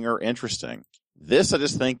describing are interesting. This, I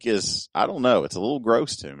just think I don't know. It's a little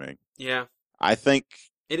gross to me. Yeah. I think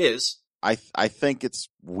it is. I think it's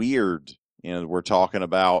weird. We're talking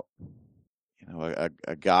about,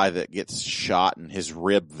 a guy that gets shot and his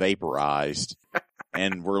rib vaporized,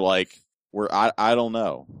 and I don't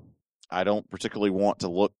know. I don't particularly want to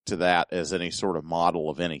look to that as any sort of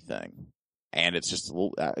model of anything. And it's just a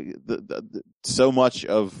little, so much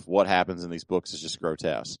of what happens in these books is just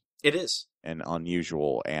grotesque. It is. And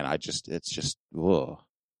unusual. And it's just, ugh.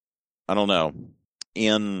 I don't know.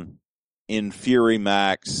 In Fury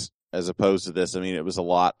Max, as opposed to this, I mean, it was a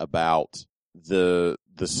lot about the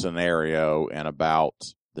scenario and about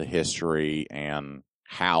the history and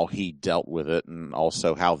how he dealt with it, and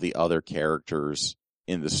also how the other characters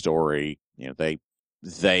in the story,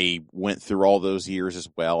 they went through all those years as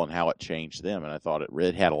well, and how it changed them. And I thought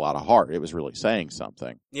it had a lot of heart. It was really saying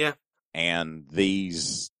something. Yeah. And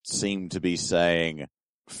these seem to be saying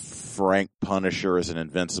Frank Punisher is an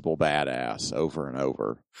invincible badass over and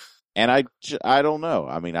over. And I don't know.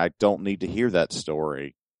 I mean, I don't need to hear that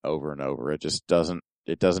story over and over. It just doesn't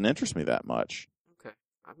interest me that much. Okay.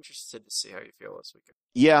 I'm interested to see how you feel this weekend.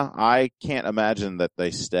 Yeah, I can't imagine that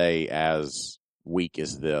they stay as weak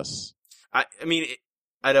as this. I mean,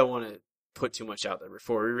 I don't want to put too much out there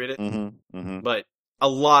before we read it, Mm-hmm, mm-hmm. but a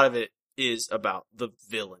lot of it is about the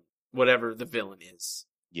villain, whatever the villain is.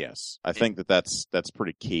 Yes, I think that's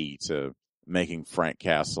pretty key to making Frank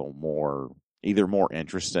Castle either more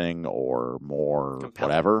interesting or more compelling.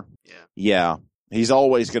 Whatever. Yeah. He's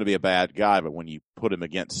always going to be a bad guy, but when you put him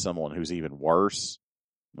against someone who's even worse,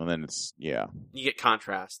 well, then you get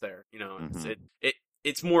contrast there. Mm-hmm.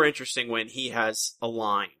 It's more interesting when he has a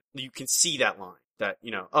line. You can see that line that,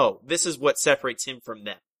 this is what separates him from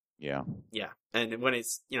them. Yeah. Yeah. And when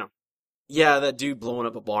it's, that dude blowing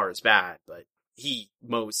up a bar is bad, but he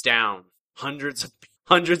mows down hundreds of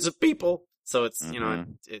people. So it's,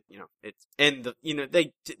 Mm-hmm.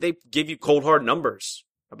 they give you cold hard numbers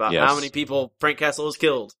about how many people Frank Castle has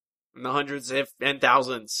killed in the hundreds and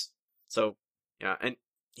thousands. So, yeah. And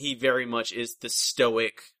he very much is the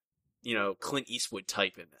stoic, Clint Eastwood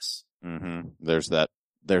type in this. Mm-hmm. There's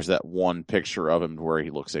that one picture of him where he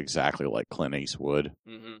looks exactly like Clint Eastwood.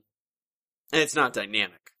 Mm-hmm. And it's not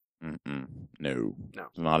dynamic. Mm-mm. No. No.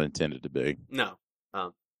 It's not intended to be. No.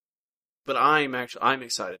 But I'm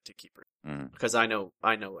excited to keep reading because I know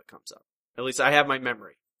what comes up. At least I have my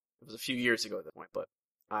memory. It was a few years ago at that point, but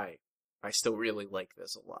I still really like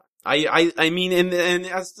this a lot. I mean, and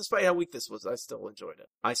despite how weak this was, I still enjoyed it.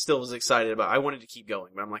 I still was excited I wanted to keep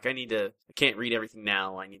going, but I'm like, I can't read everything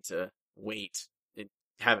now. I need to wait and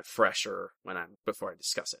have it fresher before I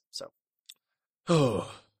discuss it. So,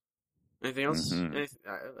 anything else?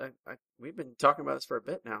 Mm-hmm. We've been talking about this for a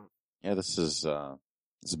bit now. Yeah, this has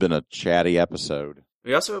been a chatty episode.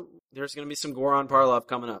 There's going to be some Goran Parlov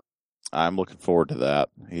coming up. I'm looking forward to that.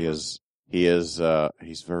 He's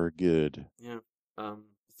very good. Yeah.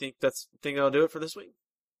 Think that'll do it for this week?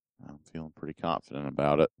 I'm feeling pretty confident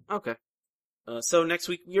about it. Okay. So next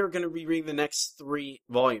week we are going to be reading the next 3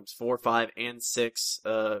 volumes, 4, 5, and 6,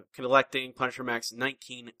 collecting Punisher Max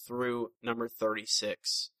 19 through number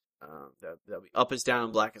 36. That'll be Up is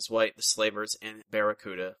Down, Black is White, The Slavers, and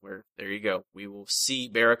Barracuda, where, there you go, we will see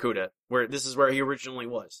Barracuda, this is where he originally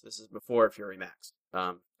was. This is before Fury Max,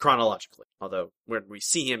 chronologically. Although, when we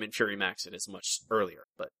see him in Fury Max, it is much earlier,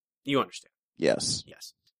 but you understand. Yes.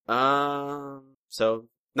 Yes. So,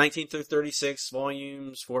 19 through 36,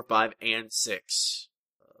 volumes 4, 5, and 6.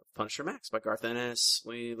 Punisher Max by Garth Ennis.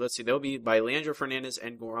 Let's see, they'll be by Leandro Fernandez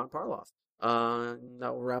and Goran Parlov.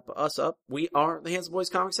 That will wrap us up. We are the Handsome Boys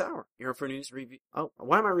Comics Hour. Here for news review. Oh,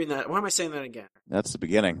 why am I reading that? Why am I saying that again? That's the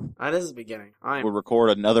beginning. That is the beginning. We'll record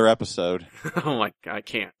another episode. Oh my God, I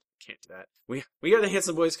can't do that. We are the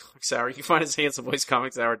Handsome Boys Comics Hour. You can find us at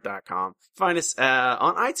handsomeboyscomicshour.com. Find us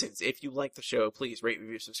on iTunes. If you like the show, please rate,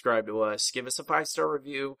 review, subscribe to us. Give us a 5-star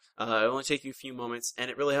review. It'll only take you a few moments,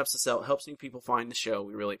 and it really helps us out. Helps new people find the show.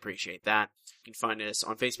 We really appreciate that. You can find us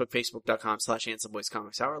on Facebook,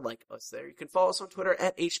 facebook.com/handsomeboyscomicshour. Like us there. You can follow us on Twitter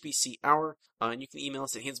at HBCHour. And you can email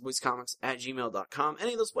us at handsomeboyscomics@gmail.com.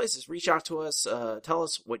 Any of those places. Reach out to us. Tell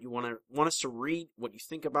us what you want us to read, what you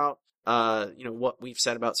think about. What we've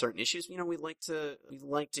said about certain issues. We'd like to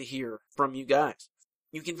hear from you guys.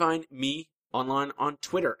 You can find me online on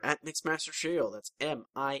Twitter at MixmasterCereal. That's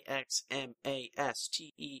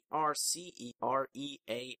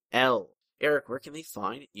MixmasterCereal. Eric, where can they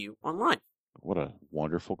find you online? What a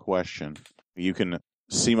wonderful question. You can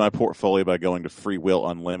see my portfolio by going to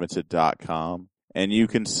freewillunlimited.com, and you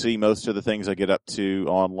can see most of the things I get up to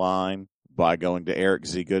online by going to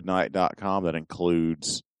ericzgoodnight.com. That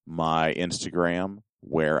includes my Instagram,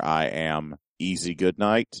 where I am Easy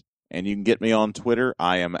Goodnight, and you can get me on Twitter.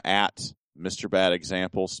 I am at Mr. Bad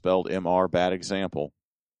Example, spelled Mr. Bad Example.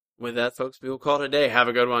 With that, folks, we will call it a day. Have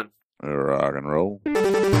a good one. Rock and roll.